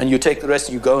helicopter, and you take the rest,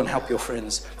 and you go and help your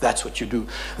friends. That's what you do.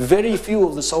 Very few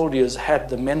of the soldiers had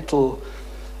the mental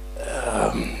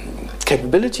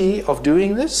capability of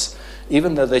doing this,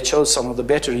 even though they chose some of the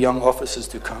better young officers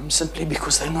to come, simply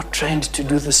because they're not trained to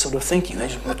do this sort of thinking. They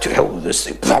just went, to hell with this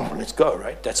thing, let's go,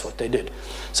 right? That's what they did.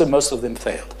 So most of them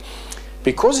failed.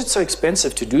 Because it's so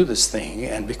expensive to do this thing,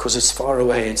 and because it's far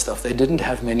away and stuff, they didn't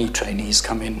have many trainees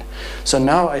come in. So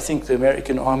now I think the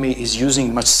American Army is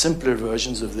using much simpler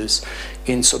versions of this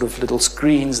in sort of little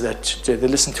screens that they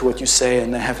listen to what you say,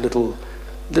 and they have little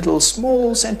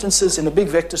small sentences in a big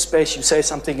vector space. You say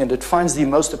something and it finds the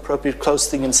most appropriate close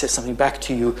thing and says something back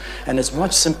to you, and it's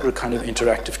much simpler kind of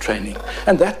interactive training.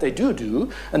 And that they do,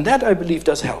 and that I believe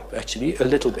does help actually a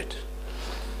little bit.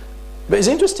 But it's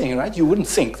interesting, right? You wouldn't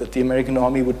think that the American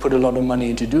Army would put a lot of money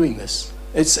into doing this.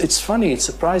 It's funny, it's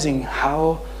surprising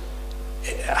how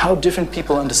different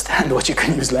people understand what you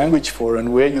can use language for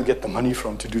and where you get the money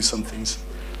from to do some things.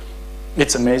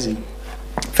 It's amazing.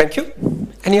 Thank you.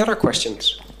 Any other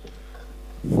questions?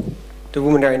 The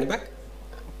woman there in the back.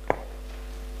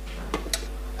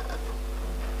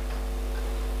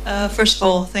 First of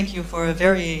all, thank you for a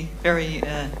very, very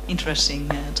interesting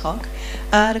talk.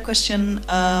 I had a question.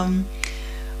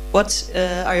 What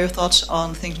are your thoughts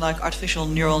on things like artificial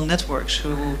neural networks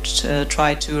who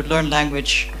try to learn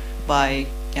language by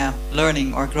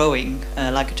learning or growing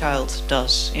like a child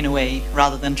does, in a way,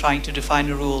 rather than trying to define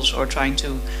the rules or trying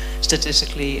to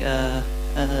statistically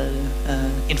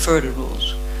infer the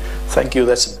rules? Thank you,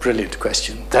 that's a brilliant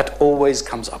question. That always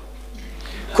comes up.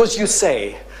 Because you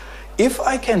say, if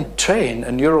I can train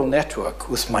a neural network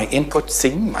with my input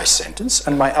thing, my sentence,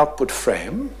 and my output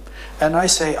frame, and I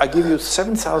say, I give you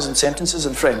 7,000 sentences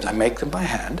and frames, I make them by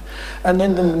hand, and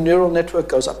then the neural network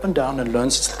goes up and down and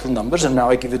learns its little numbers, and now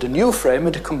I give it a new frame,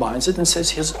 and it combines it and says,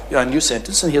 here's a new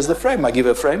sentence, and here's the frame. I give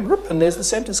a frame, and there's the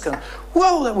sentence.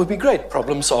 Well, that would be great.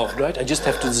 Problem solved, right? I just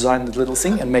have to design the little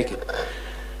thing and make it.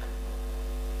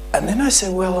 And then I say,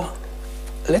 well,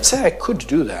 let's say I could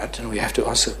do that, and we have to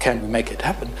ask, can we make it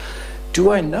happen?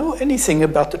 Do I know anything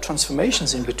about the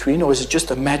transformations in between, or is it just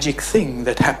a magic thing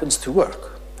that happens to work?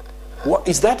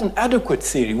 Is that an adequate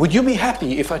theory? Would you be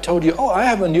happy if I told you, oh, I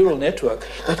have a neural network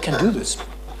that can do this?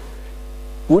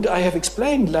 Would I have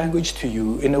explained language to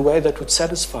you in a way that would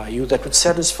satisfy you, that would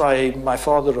satisfy my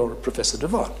father or Professor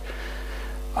Eduard?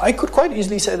 I could quite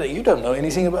easily say that you don't know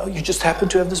anything about it. You just happen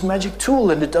to have this magic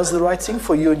tool and it does the right thing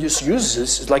for you and just uses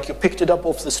it. It's like you picked it up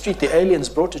off the street. The aliens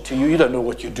brought it to you. You don't know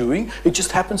what you're doing. It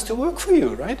just happens to work for you,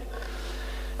 right?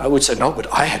 I would say, no,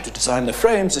 but I had to design the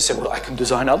frames. They say, well, I can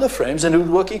design other frames and it would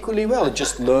work equally well. It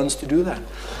just learns to do that.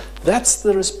 That's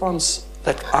the response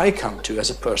that I come to as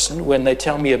a person when they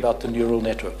tell me about the neural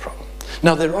network problem.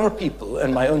 Now, there are people,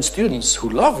 and my own students, who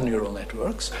love neural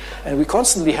networks, and we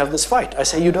constantly have this fight. I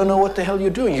say, you don't know what the hell you're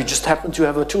doing. You just happen to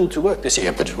have a tool to work. They say,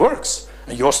 yeah, but it works,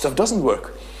 and your stuff doesn't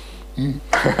work.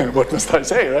 What must I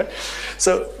say, right?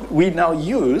 So we now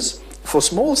use, for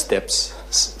small steps,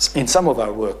 in some of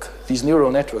our work, these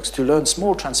neural networks to learn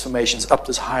small transformations up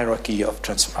this hierarchy of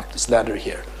up this ladder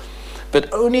here.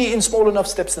 but only in small enough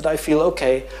steps that I feel,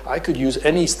 okay, I could use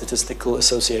any statistical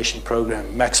association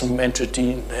program, maximum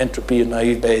entropy and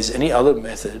naive Bayes, any other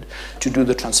method to do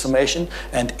the transformation.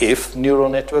 And if neural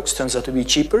networks turns out to be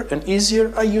cheaper and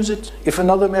easier, I use it. If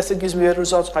another method gives me better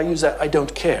results, I use that. I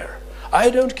don't care. I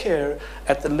don't care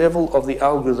at the level of the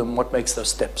algorithm what makes those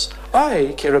steps.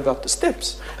 I care about the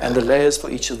steps and the layers for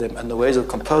each of them and the ways of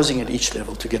composing at each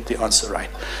level to get the answer right.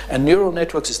 And neural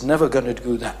networks is never going to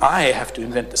do that. I have to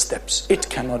invent the steps. It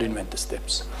cannot invent the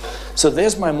steps. So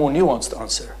there's my more nuanced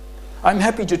answer. I'm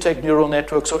happy to take neural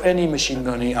networks or any machine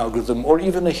learning algorithm or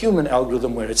even a human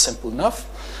algorithm where it's simple enough.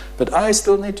 But I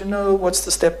still need to know what's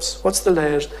the steps, what's the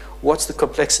layers, what's the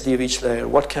complexity of each layer,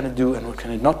 what can it do and what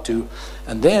can it not do.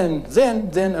 And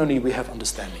then only we have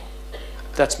understanding.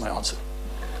 That's my answer.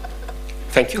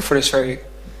 Thank you for this very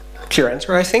clear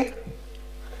answer, I think.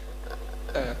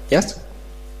 Yes?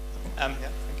 Yeah,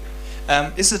 thank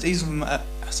you.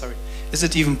 Is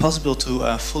it even possible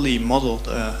to fully model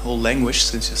the whole language,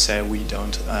 since you say we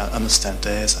don't understand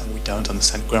this and we don't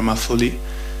understand grammar fully?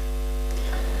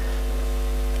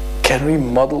 Can we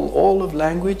model all of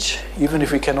language, even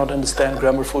if we cannot understand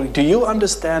grammar fully? Do you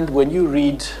understand when you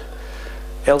read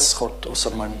Elschot or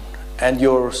someone, and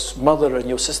your mother and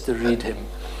your sister read him?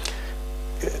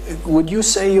 Would you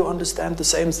say you understand the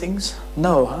same things?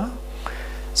 No, huh?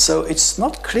 So it's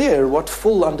not clear what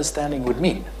full understanding would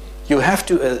mean. You have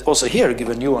to also here give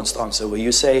a nuanced answer where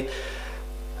you say,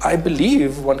 I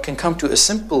believe one can come to a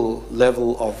simple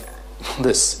level of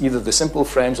this, either the simple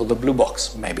frames or the blue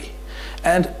box, maybe.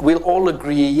 And we'll all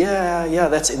agree, yeah,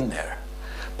 that's in there.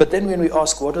 But then when we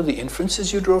ask, what are the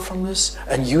inferences you draw from this?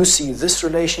 And you see this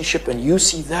relationship, and you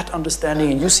see that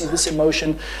understanding, and you see this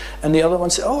emotion, and the other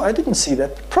one says, oh, I didn't see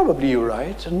that. Probably you're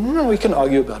right. And we can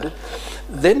argue about it.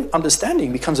 Then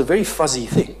understanding becomes a very fuzzy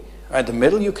thing. At the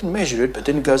middle, you can measure it, but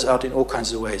then it goes out in all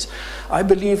kinds of ways. I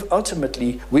believe,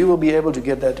 ultimately, we will be able to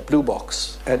get that blue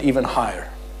box, and even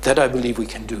higher. That I believe we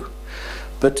can do.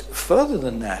 But further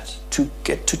than that, to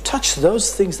get to touch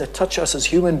those things that touch us as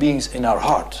human beings in our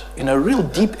heart, in a real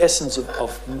deep essence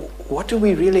of what do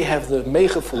we really have the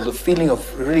meegevoel, the feeling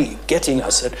of really getting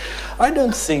us at, I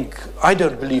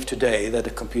don't believe today that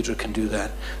a computer can do that,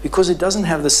 because it doesn't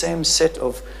have the same set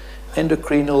of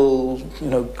endocrinal,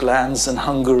 glands and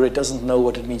hunger. It doesn't know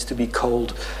what it means to be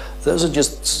cold. Those are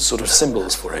just sort of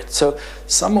symbols for it. So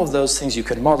some of those things you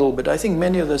can model, but I think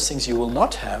many of those things you will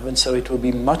not have, and so it will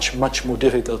be much, much more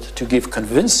difficult to give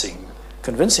convincing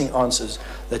answers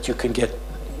that you can get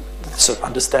sort of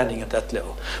understanding at that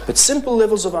level. But simple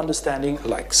levels of understanding,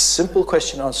 like simple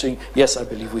question answering, yes, I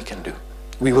believe we can do.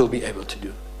 We will be able to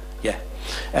do. Yeah.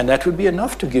 And that would be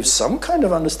enough to give some kind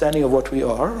of understanding of what we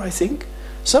are, I think.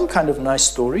 Some kind of nice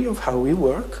story of how we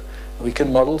work. We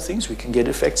can model things, we can get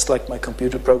effects like my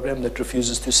computer program that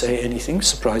refuses to say anything,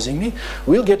 surprisingly.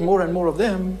 We'll get more and more of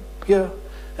them here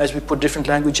as we put different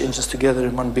language engines together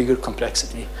in one bigger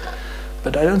complexity.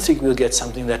 But I don't think we'll get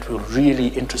something that will really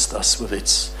interest us with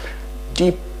its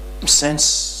deep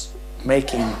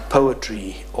sense-making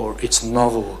poetry or its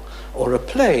novel or a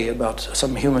play about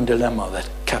some human dilemma that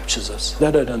captures us.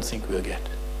 That I don't think we'll get.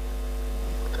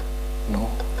 No.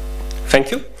 Thank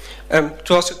you.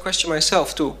 To ask a question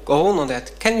myself, to go on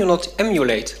that, can you not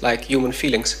emulate like human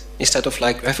feelings instead of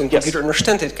like having a computer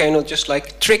understand it? Can you not just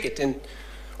like trick it in,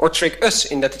 or trick us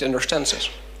in that it understands us?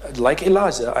 Like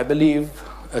ELIZA, I believe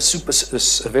a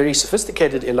very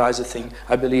sophisticated ELIZA thing.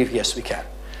 I believe yes, we can.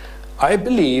 I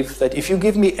believe that if you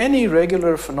give me any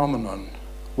regular phenomenon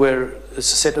where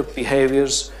it's a set of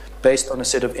behaviors based on a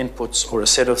set of inputs or a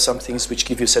set of some things which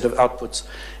give you a set of outputs,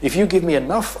 if you give me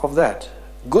enough of that.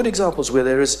 Good examples where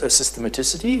there is a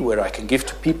systematicity, where I can give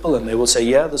to people and they will say,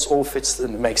 yeah, this all fits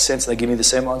and it makes sense, they give me the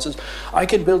same answers. I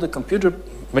can build a computer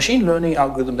machine learning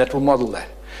algorithm that will model that.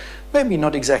 Maybe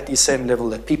not exactly the same level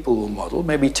that people will model,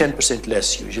 maybe 10%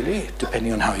 less usually,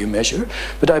 depending on how you measure.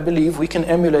 But I believe we can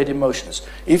emulate emotions.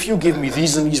 If you give me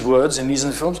these and these words in these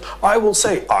and films, I will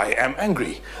say, I am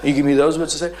angry. You give me those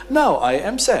words to say, no, I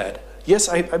am sad. Yes,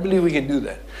 I believe we can do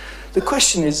that. The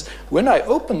question is, when I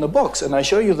open the box and I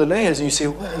show you the layers and you say,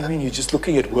 what do you mean, you're just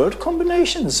looking at word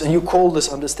combinations and you call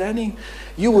this understanding,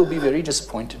 you will be very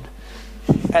disappointed.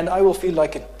 And I will feel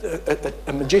like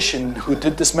a magician who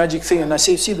did this magic thing, and I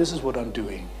say, see, this is what I'm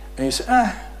doing. And you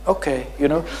say, okay,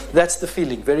 that's the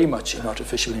feeling very much in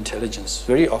artificial intelligence,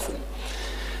 very often.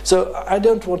 So I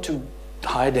don't want to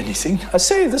hide anything. I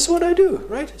say, this is what I do,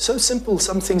 right? So simple,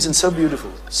 some things, and so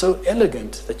beautiful, so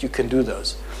elegant that you can do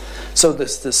those. So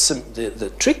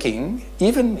the tricking,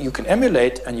 even you can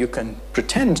emulate and you can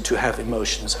pretend to have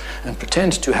emotions and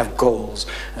pretend to have goals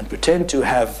and pretend to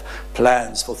have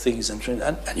plans for things,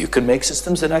 and you can make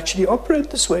systems that actually operate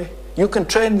this way. You can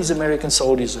train these American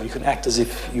soldiers, or you can act as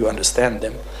if you understand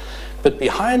them. But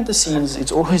behind the scenes,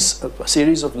 it's always a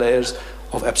series of layers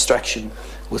of abstraction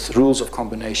with rules of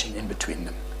combination in between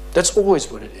them. That's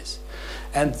always what it is.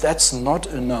 And that's not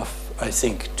enough, I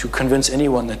think, to convince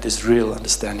anyone that there's real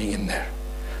understanding in there.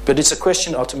 But it's a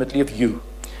question ultimately of you.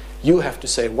 You have to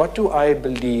say, what do I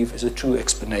believe is a true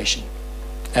explanation?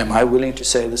 Am I willing to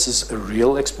say this is a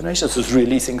real explanation? This is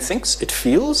really thing thinks, it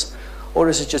feels? Or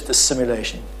is it just a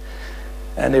simulation?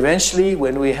 And eventually,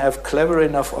 when we have clever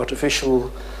enough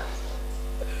artificial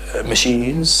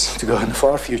machines to go in the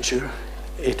far future,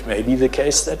 it may be the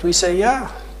case that we say, yeah,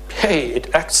 hey,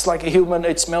 it acts like a human,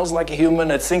 it smells like a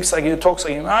human, it thinks like it, talks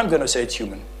like a human, I'm going to say it's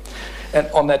human. And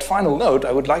on that final note,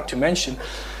 I would like to mention,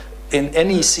 in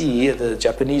NEC, the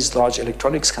Japanese large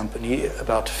electronics company,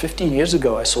 about 15 years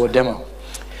ago, I saw a demo.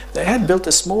 They had built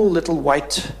a small little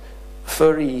white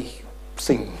furry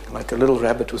thing, like a little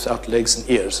rabbit without legs and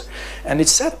ears. And it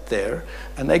sat there,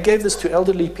 and they gave this to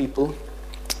elderly people,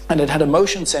 and it had a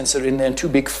motion sensor in there and two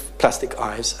big plastic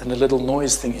eyes and a little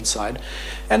noise thing inside.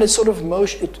 And it sort of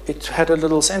it had a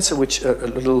little sensor, which a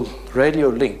little radio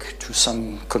link to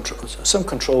some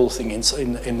control thing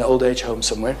in the old age home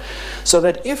somewhere, so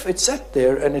that if it sat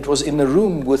there and it was in the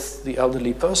room with the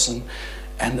elderly person,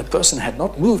 and the person had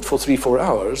not moved for 3-4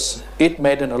 hours, it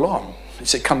made an alarm. It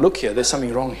said, come look here, there's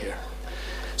something wrong here.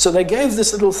 So they gave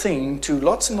this little thing to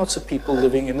lots and lots of people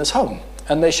living in this home.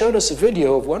 And they showed us a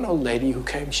video of one old lady who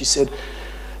came. She said,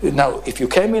 now, if you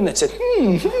came in and said,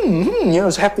 you know, I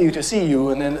was happy to see you.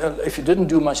 And then if you didn't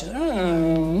do much,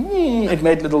 it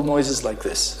made little noises like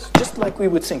this, just like we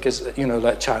would think as, you know,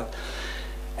 like a child.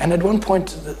 And at one point,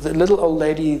 the little old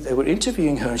lady, they were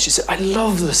interviewing her, and she said, I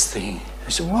love this thing. I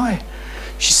said, why?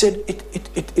 She said,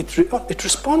 it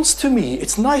responds to me.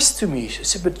 It's nice to me. She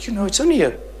said, but, you know, it's only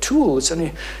a tool. It's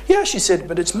only, yeah, she said,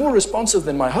 but it's more responsive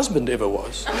than my husband ever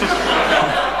was.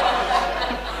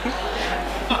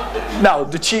 Now,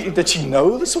 did she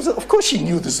know this was, of course she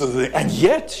knew this was the thing, and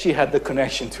yet she had the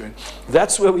connection to it.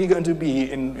 That's where we're going to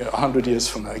be in 100 years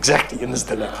from now, exactly in this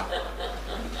dilemma.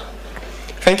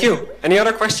 Thank you. Any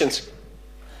other questions?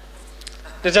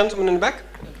 The gentleman in the back?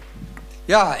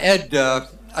 Yeah, Ed,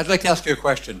 I'd like to ask you a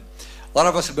question. A lot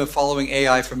of us have been following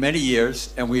AI for many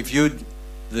years, and we viewed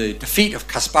the defeat of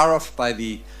Kasparov by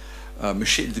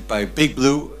by Big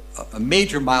Blue, a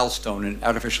major milestone in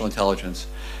artificial intelligence.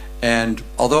 And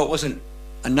although it wasn't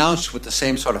announced with the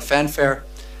same sort of fanfare,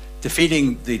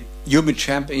 defeating the human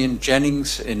champion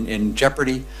Jennings in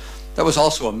Jeopardy, that was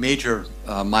also a major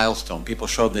milestone. People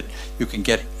showed that you can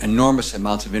get enormous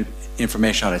amounts of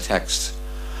information out of text.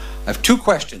 I have two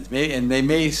questions, and they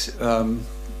may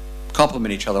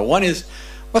complement each other. One is,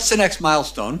 what's the next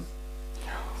milestone?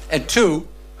 And two,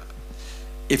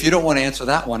 if you don't want to answer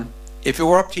that one, if it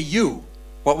were up to you,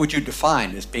 what would you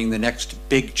define as being the next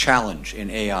big challenge in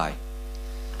AI?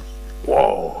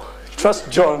 Whoa.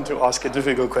 Trust John to ask a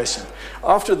difficult question.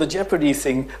 After the Jeopardy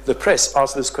thing, the press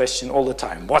asks this question all the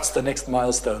time. What's the next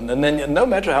milestone? And then no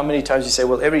matter how many times you say,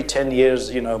 well, every 10 years,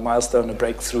 you know, milestone, a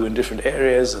breakthrough in different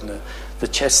areas, and the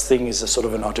chess thing is a sort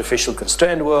of an artificial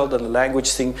constrained world, and the language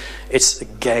thing, it's a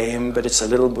game, but it's a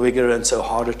little bigger and so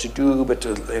harder to do, but,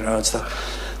 you know, and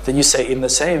stuff. Then you say, in the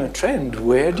same trend,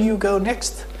 where do you go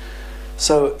next?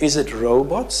 So is it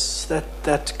robots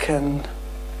that can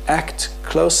act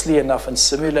closely enough and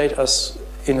simulate us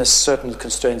in a certain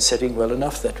constrained setting well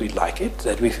enough that we like it,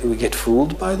 that we get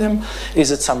fooled by them?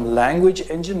 Is it some language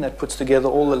engine that puts together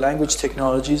all the language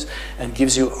technologies and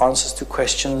gives you answers to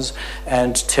questions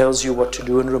and tells you what to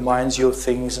do and reminds you of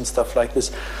things and stuff like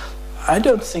this? I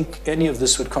don't think any of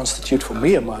this would constitute for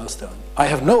me a milestone. I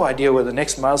have no idea where the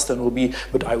next milestone will be,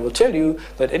 but I will tell you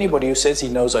that anybody who says he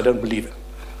knows, I don't believe him.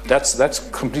 That's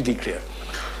completely clear.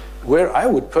 Where I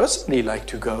would personally like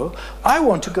to go, I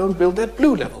want to go and build that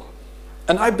blue level.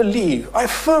 And I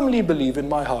firmly believe in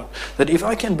my heart that if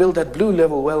I can build that blue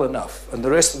level well enough, and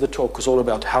the rest of the talk was all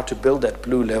about how to build that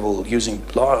blue level using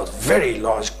very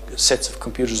large sets of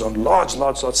computers on large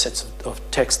sets of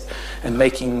text and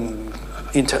making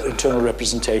internal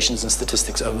representations and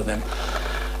statistics over them.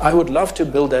 I would love to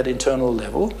build that internal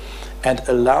level and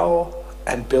allow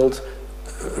and build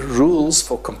rules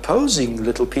for composing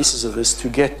little pieces of this to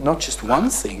get not just one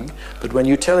thing, but when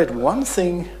you tell it one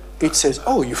thing it says,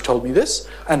 oh, you've told me this,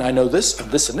 and I know this,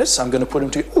 and this, and this. I'm going to put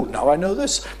them to, oh, now I know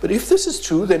this. But if this is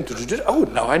true, then, oh,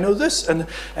 now I know this. And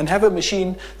have a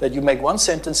machine that you make one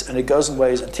sentence, and it goes and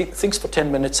weighs and thinks for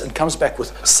 10 minutes and comes back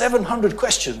with 700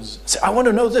 questions. Say, I want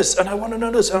to know this, and I want to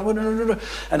know this, and I want to know this.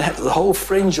 And have the whole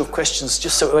fringe of questions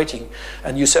just so waiting.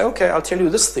 And you say, okay, I'll tell you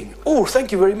this thing. Oh,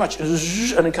 thank you very much.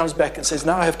 And it comes back and says,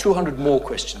 now I have 200 more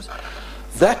questions.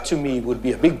 That, to me, would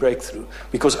be a big breakthrough,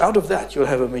 because out of that, you'll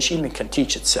have a machine that can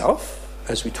teach itself,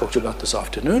 as we talked about this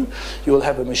afternoon. You will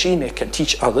have a machine that can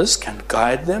teach others, can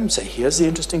guide them, say, here's the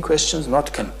interesting questions,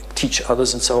 not can teach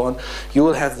others, and so on. You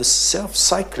will have this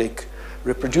self-cyclic,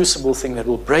 reproducible thing that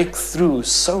will break through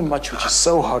so much which is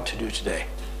so hard to do today.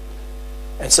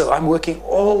 And so I'm working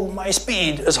all my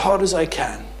speed, as hard as I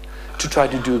can, to try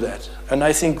to do that. And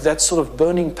I think that sort of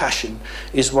burning passion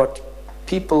is what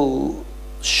people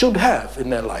should have in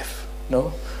their life.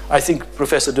 No? I think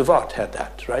Professor Eduard had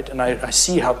that, right? And I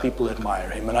see how people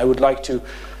admire him, and I would like to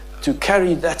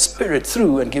carry that spirit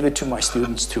through and give it to my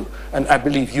students too. And I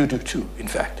believe you do too, in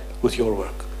fact, with your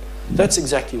work. That's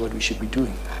exactly what we should be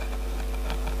doing.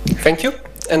 Thank you.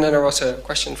 And then there was a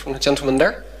question from the gentleman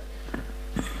there.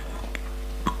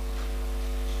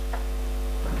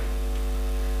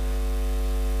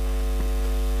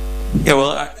 Yeah,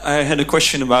 well, I had a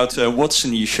question about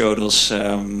Watson you showed us.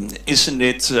 Isn't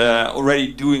it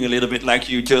already doing a little bit like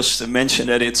you just mentioned,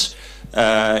 that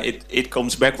it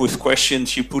comes back with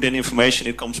questions, you put in information,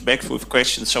 it comes back with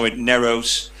questions, so it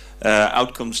narrows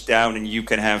outcomes down and you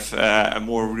can have a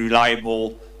more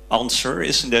reliable answer?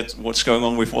 Isn't that what's going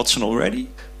on with Watson already?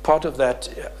 Part of that,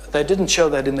 they didn't show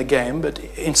that in the game, but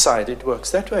inside it works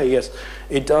that way, yes.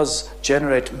 It does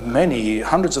generate many,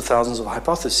 hundreds of thousands of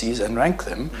hypotheses and rank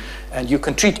them, and you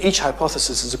can treat each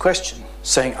hypothesis as a question,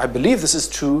 saying, I believe this is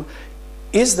true,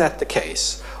 is that the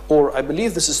case? Or I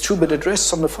believe this is true, but it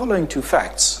rests on the following two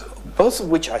facts, both of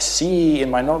which I see in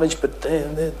my knowledge, but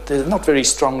they're not very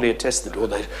strongly attested, or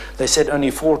they said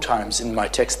only 4 times in my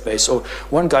text base, or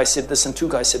one guy said this and 2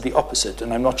 guys said the opposite,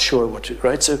 and I'm not sure what to,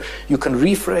 right? So you can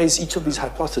rephrase each of these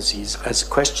hypotheses as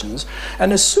questions,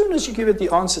 and as soon as you give it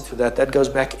the answer to that, that goes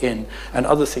back in, and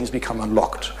other things become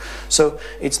unlocked. So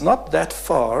it's not that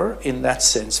far in that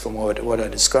sense from what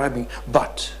I'm describing,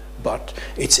 but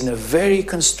it's in a very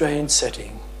constrained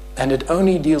setting. And it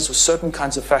only deals with certain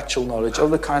kinds of factual knowledge of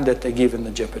the kind that they give in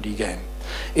the Jeopardy game.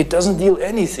 It doesn't deal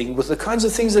anything with the kinds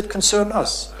of things that concern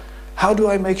us. How do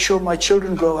I make sure my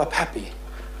children grow up happy?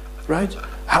 Right?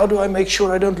 How do I make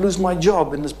sure I don't lose my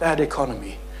job in this bad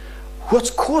economy? What's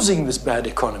causing this bad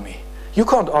economy? You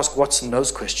can't ask Watson those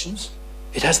questions.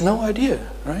 It has no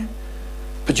idea, right?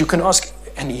 But you can ask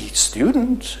any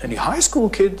student, any high school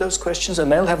kid those questions, and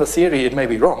they'll have a theory. It may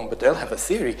be wrong, but they'll have a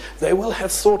theory. They will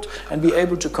have thought and be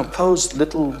able to compose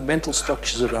little mental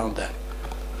structures around that.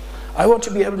 I want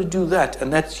to be able to do that,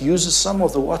 and that uses some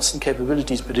of the Watson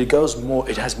capabilities, but it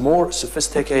has more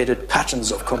sophisticated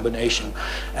patterns of combination,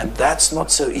 and that's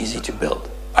not so easy to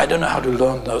build. I don't know how to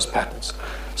learn those patterns.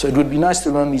 So it would be nice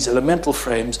to learn these elemental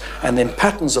frames and then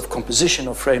patterns of composition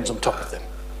of frames on top of them.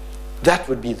 That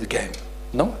would be the game,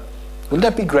 no? Wouldn't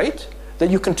that be great?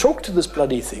 Then you can talk to this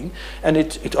bloody thing, and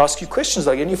it asks you questions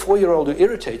like any 4-year-old who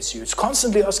irritates you. It's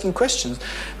constantly asking questions,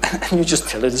 and you just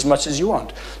tell it as much as you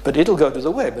want. But it'll go to the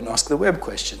web and ask the web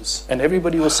questions, and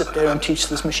everybody will sit there and teach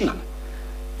this machine.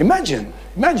 Imagine,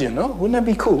 no? Wouldn't that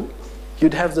be cool?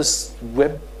 You'd have this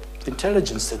web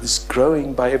intelligence that is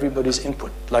growing by everybody's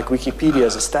input. Like Wikipedia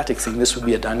is a static thing, this would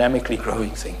be a dynamically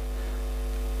growing thing.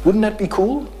 Wouldn't that be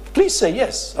cool? Please say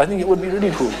yes. I think it would be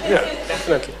really cool. Yeah,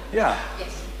 definitely. Yeah.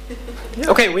 Yes.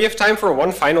 Okay, we have time for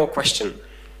one final question.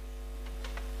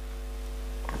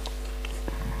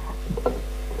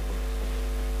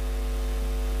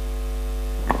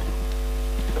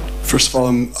 First of all,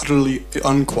 I'm utterly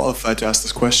unqualified to ask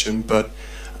this question, but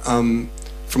from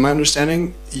my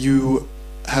understanding, you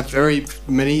have very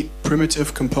many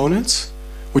primitive components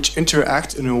which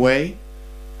interact in a way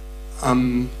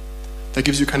that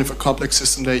gives you kind of a complex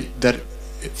system that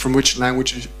from which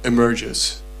language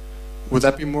emerges. Would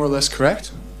that be more or less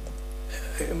correct?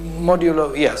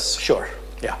 Modulo, yes, sure,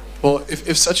 yeah. Well,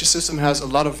 if such a system has a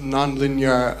lot of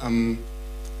non-linear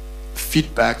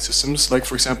feedback systems, like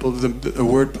for example, a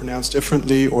word pronounced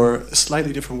differently or a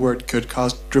slightly different word could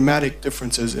cause dramatic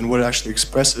differences in what it actually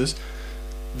expresses,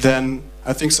 then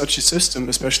I think such a system,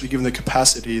 especially given the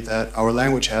capacity that our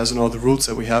language has and all the rules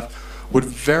that we have, would be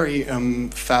very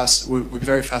fast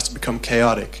to become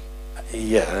chaotic.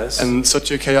 Yes. And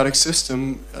such a chaotic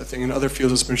system, I think in other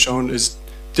fields has been shown, is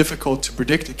difficult to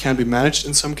predict. It can be managed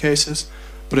in some cases,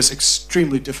 but it's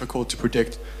extremely difficult to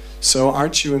predict. So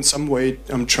aren't you in some way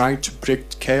trying to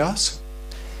predict chaos?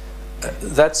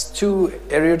 That's too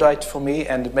erudite for me,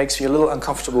 and it makes me a little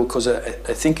uncomfortable because I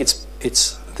think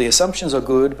the assumptions are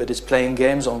good, but it's playing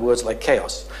games on words like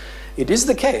chaos. It is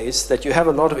the case that you have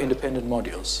a lot of independent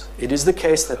modules. It is the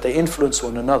case that they influence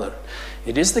one another.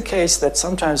 It is the case that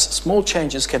sometimes small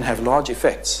changes can have large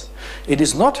effects. It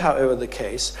is not, however, the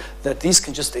case that these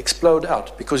can just explode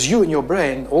out, because you and your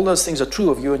brain, all those things are true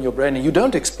of you and your brain, and you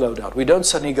don't explode out. We don't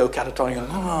suddenly go catatonic and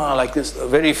like this.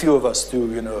 Very few of us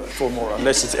do, for more,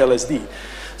 unless it's LSD.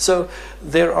 So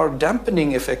there are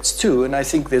dampening effects too, and I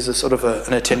think there's a sort of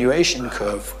an attenuation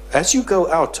curve. As you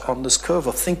go out on this curve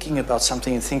of thinking about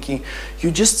something and thinking,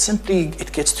 you just simply,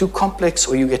 it gets too complex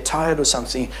or you get tired or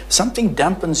something. Something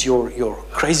dampens your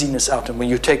craziness out, and when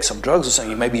you take some drugs or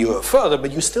something, maybe you go further,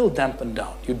 but you still dampen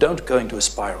down. You don't go into a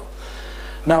spiral.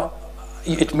 Now,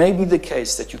 it may be the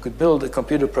case that you could build a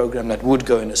computer program that would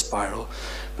go in a spiral,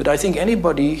 but I think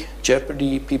anybody,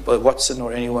 Jeopardy, people, Watson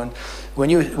or anyone, when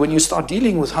you start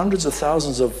dealing with hundreds of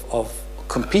thousands of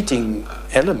competing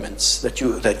elements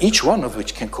that each one of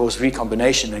which can cause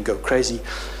recombination and go crazy,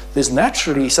 there's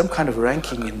naturally some kind of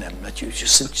ranking in them that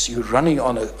since you're running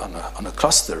on a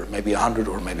cluster, maybe 100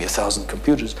 or maybe 1,000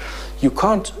 computers, you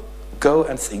can't go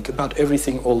and think about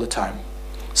everything all the time.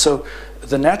 So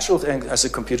the natural thing as a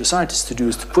computer scientist to do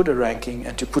is to put a ranking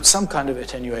and to put some kind of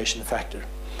attenuation factor.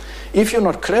 If you're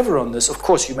not clever on this, of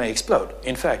course you may explode.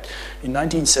 In fact, in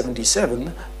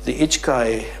 1977, the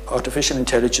ICHCAI Artificial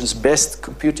Intelligence Best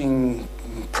Computing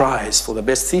Prize for the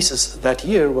best thesis that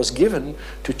year was given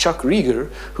to Chuck Rieger,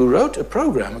 who wrote a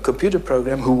program, a computer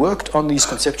program, who worked on these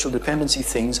conceptual dependency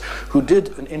things, who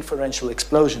did an inferential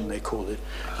explosion, they called it.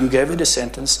 You gave it a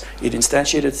sentence, it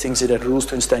instantiated things, it had rules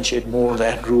to instantiate more, they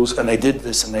had rules, and they did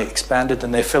this, and they expanded,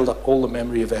 and they filled up all the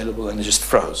memory available, and it just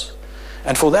froze.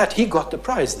 And for that, he got the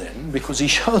prize then, because he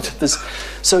showed this.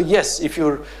 So yes, if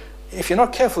you're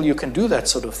not careful, you can do that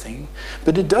sort of thing.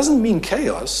 But it doesn't mean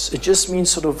chaos. It just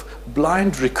means sort of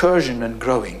blind recursion and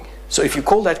growing. So if you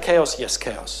call that chaos, yes,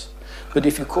 chaos. But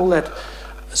if you call that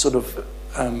sort of,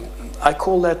 I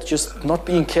call that just not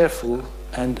being careful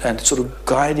and sort of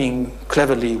guiding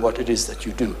cleverly what it is that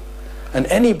you do. And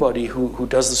anybody who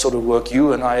does the sort of work,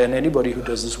 you and I and anybody who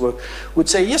does this work, would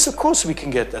say, yes, of course we can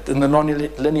get that. And the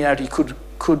nonlinearity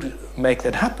could make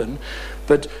that happen.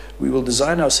 But we will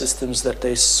design our systems that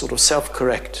they sort of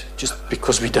self-correct, just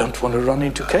because we don't want to run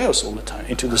into chaos all the time,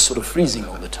 into this sort of freezing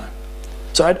all the time.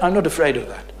 So I'm not afraid of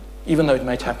that, even though it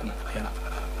might happen. Yeah.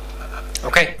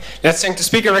 Okay, let's thank the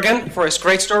speaker again for his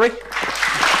great story.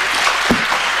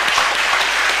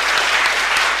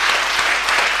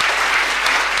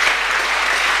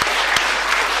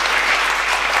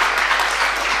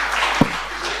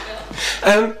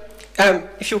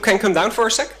 If you can come down for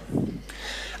a sec.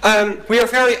 We are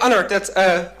very honored that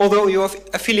although you have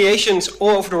affiliations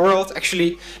all over the world,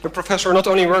 actually the professor not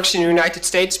only works in the United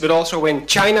States but also in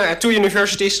China at 2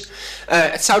 universities,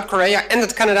 at South Korea and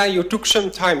at Canada. You took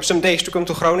some days to come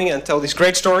to Groningen and tell this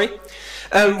great story.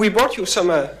 We brought you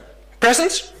some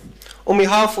presents on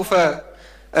behalf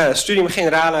of Studium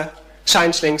Generale,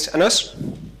 Science Links and us.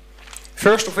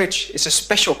 First of which is a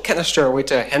special canister with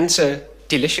Hen's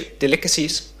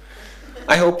delicacies.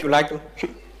 I hope you like them.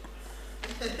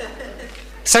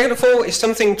 Second of all is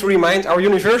something to remind our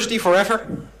university forever.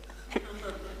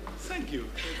 Thank you.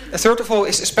 And third of all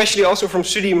is especially also from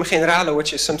Studium Generale,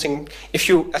 which is something, if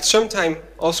you at some time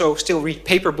also still read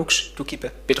paper books, to keep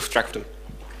a bit of track of them.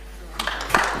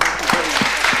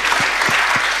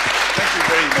 Thank you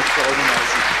very much for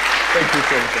organizing. Thank you,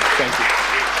 thank you.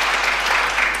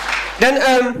 Then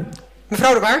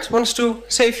mevrouw de Waard wants to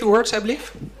say a few words, I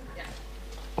believe.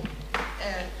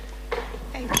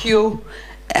 Thank you,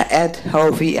 Ed,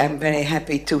 Hovy. I'm very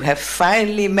happy to have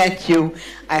finally met you.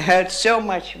 I heard so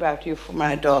much about you from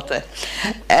my daughter,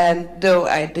 and though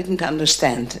I didn't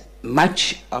understand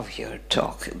much of your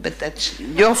talk, but that's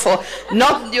your fault.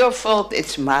 Not your fault,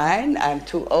 it's mine. I'm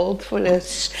too old for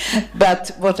this.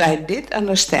 But what I did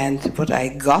understand, what I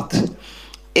got,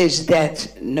 is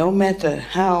that no matter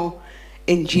how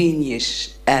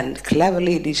ingenious and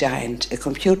cleverly designed a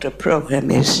computer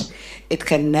program is, it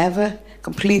can never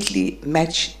completely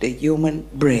match the human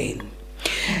brain.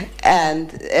 And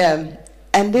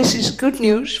this is good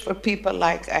news for people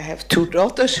like, I have 2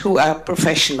 daughters who are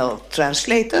professional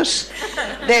translators.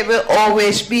 They will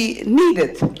always be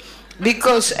needed,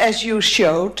 because as you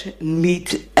showed,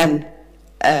 meat and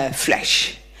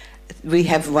flesh. We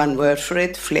have one word for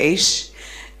it, vlees,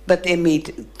 but they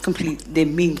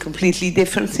mean completely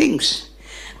different things.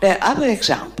 There are other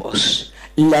examples,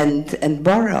 lend and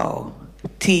borrow,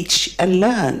 teach and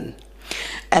learn.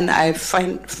 And I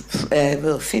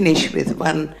will finish with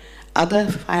one other,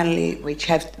 finally, we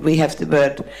have the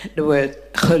word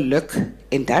geluk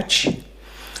in Dutch.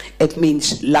 It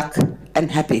means luck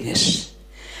and happiness.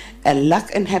 And luck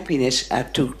and happiness are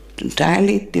two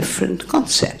entirely different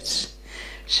concepts.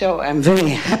 So I'm very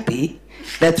happy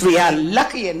that we are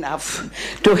lucky enough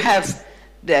to have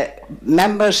the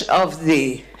members of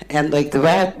the Hendrik de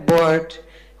Waard board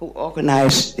who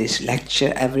organize this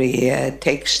lecture every year. It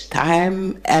takes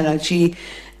time, energy,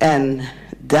 and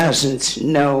dozens,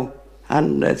 no,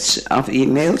 hundreds of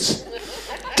emails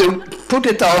to put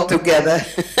it all together.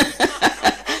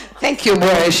 Thank you,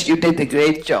 Boris, you did a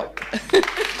great job.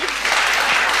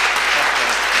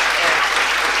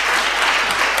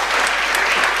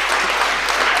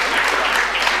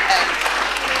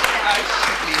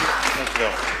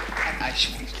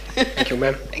 Thank you,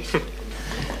 ma'am.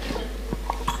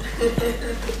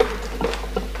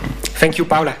 Thank you,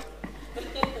 Paula.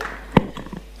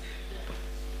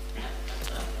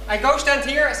 I go stand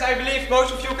here, as I believe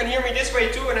most of you can hear me this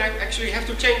way too, and I actually have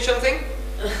to change something.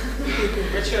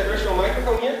 Where's your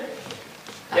microphone here?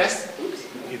 Yes?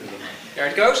 There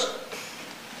it goes.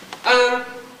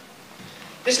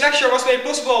 This lecture was made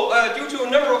possible due to a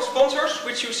number of sponsors,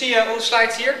 which you see on the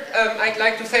slides here. I'd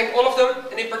like to thank all of them,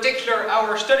 and in particular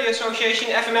our study association,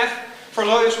 FMF, for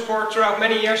loyal support throughout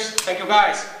many years. Thank you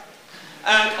guys.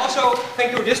 And also,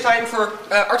 thank you this time for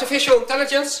artificial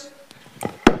intelligence.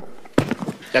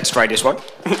 Let's try this one.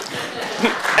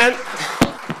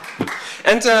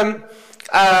 and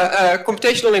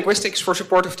computational linguistics for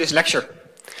support of this lecture.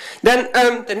 Then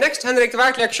the next Hendrik de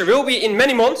Waard lecture will be in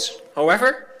many months.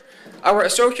 However, our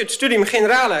associate Studium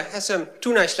Generale has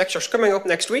 2 nice lectures coming up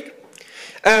next week.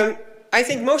 I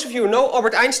think most of you know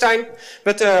Albert Einstein,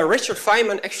 but Richard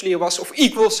Feynman actually was of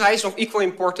equal size, of equal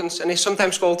importance, and is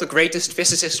sometimes called the greatest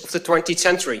physicist of the 20th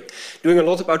century, doing a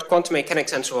lot about quantum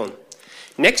mechanics and so on.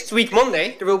 Next week,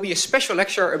 Monday, there will be a special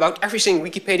lecture about everything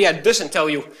Wikipedia doesn't tell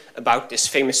you about this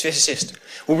famous physicist,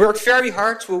 who worked very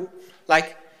hard, who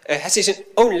has his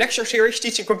own lecture series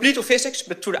teaching complete physics,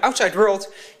 but to the outside world,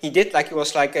 he did like he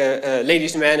was like a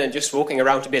ladies' man and just walking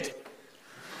around a bit.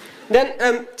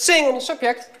 Then, staying on the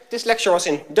subject, this lecture was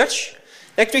in Dutch.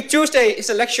 Next week, Tuesday, is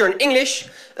a lecture in English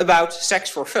about sex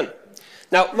for fun.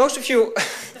 Now, most of you,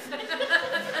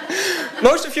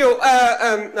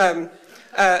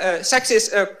 sex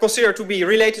is considered to be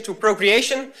related to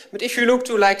procreation, but if you look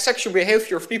to sexual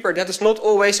behavior of people, that is not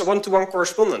always a one-to-one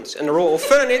correspondence, and the role of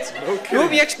fun in it will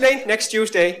be explained next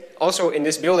Tuesday, also in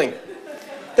this building.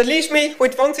 That leaves me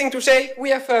with one thing to say.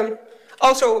 We have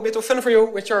also a bit of fun for you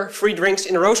with your free drinks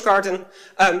in the Rose Garden.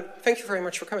 Thank you very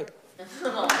much for coming.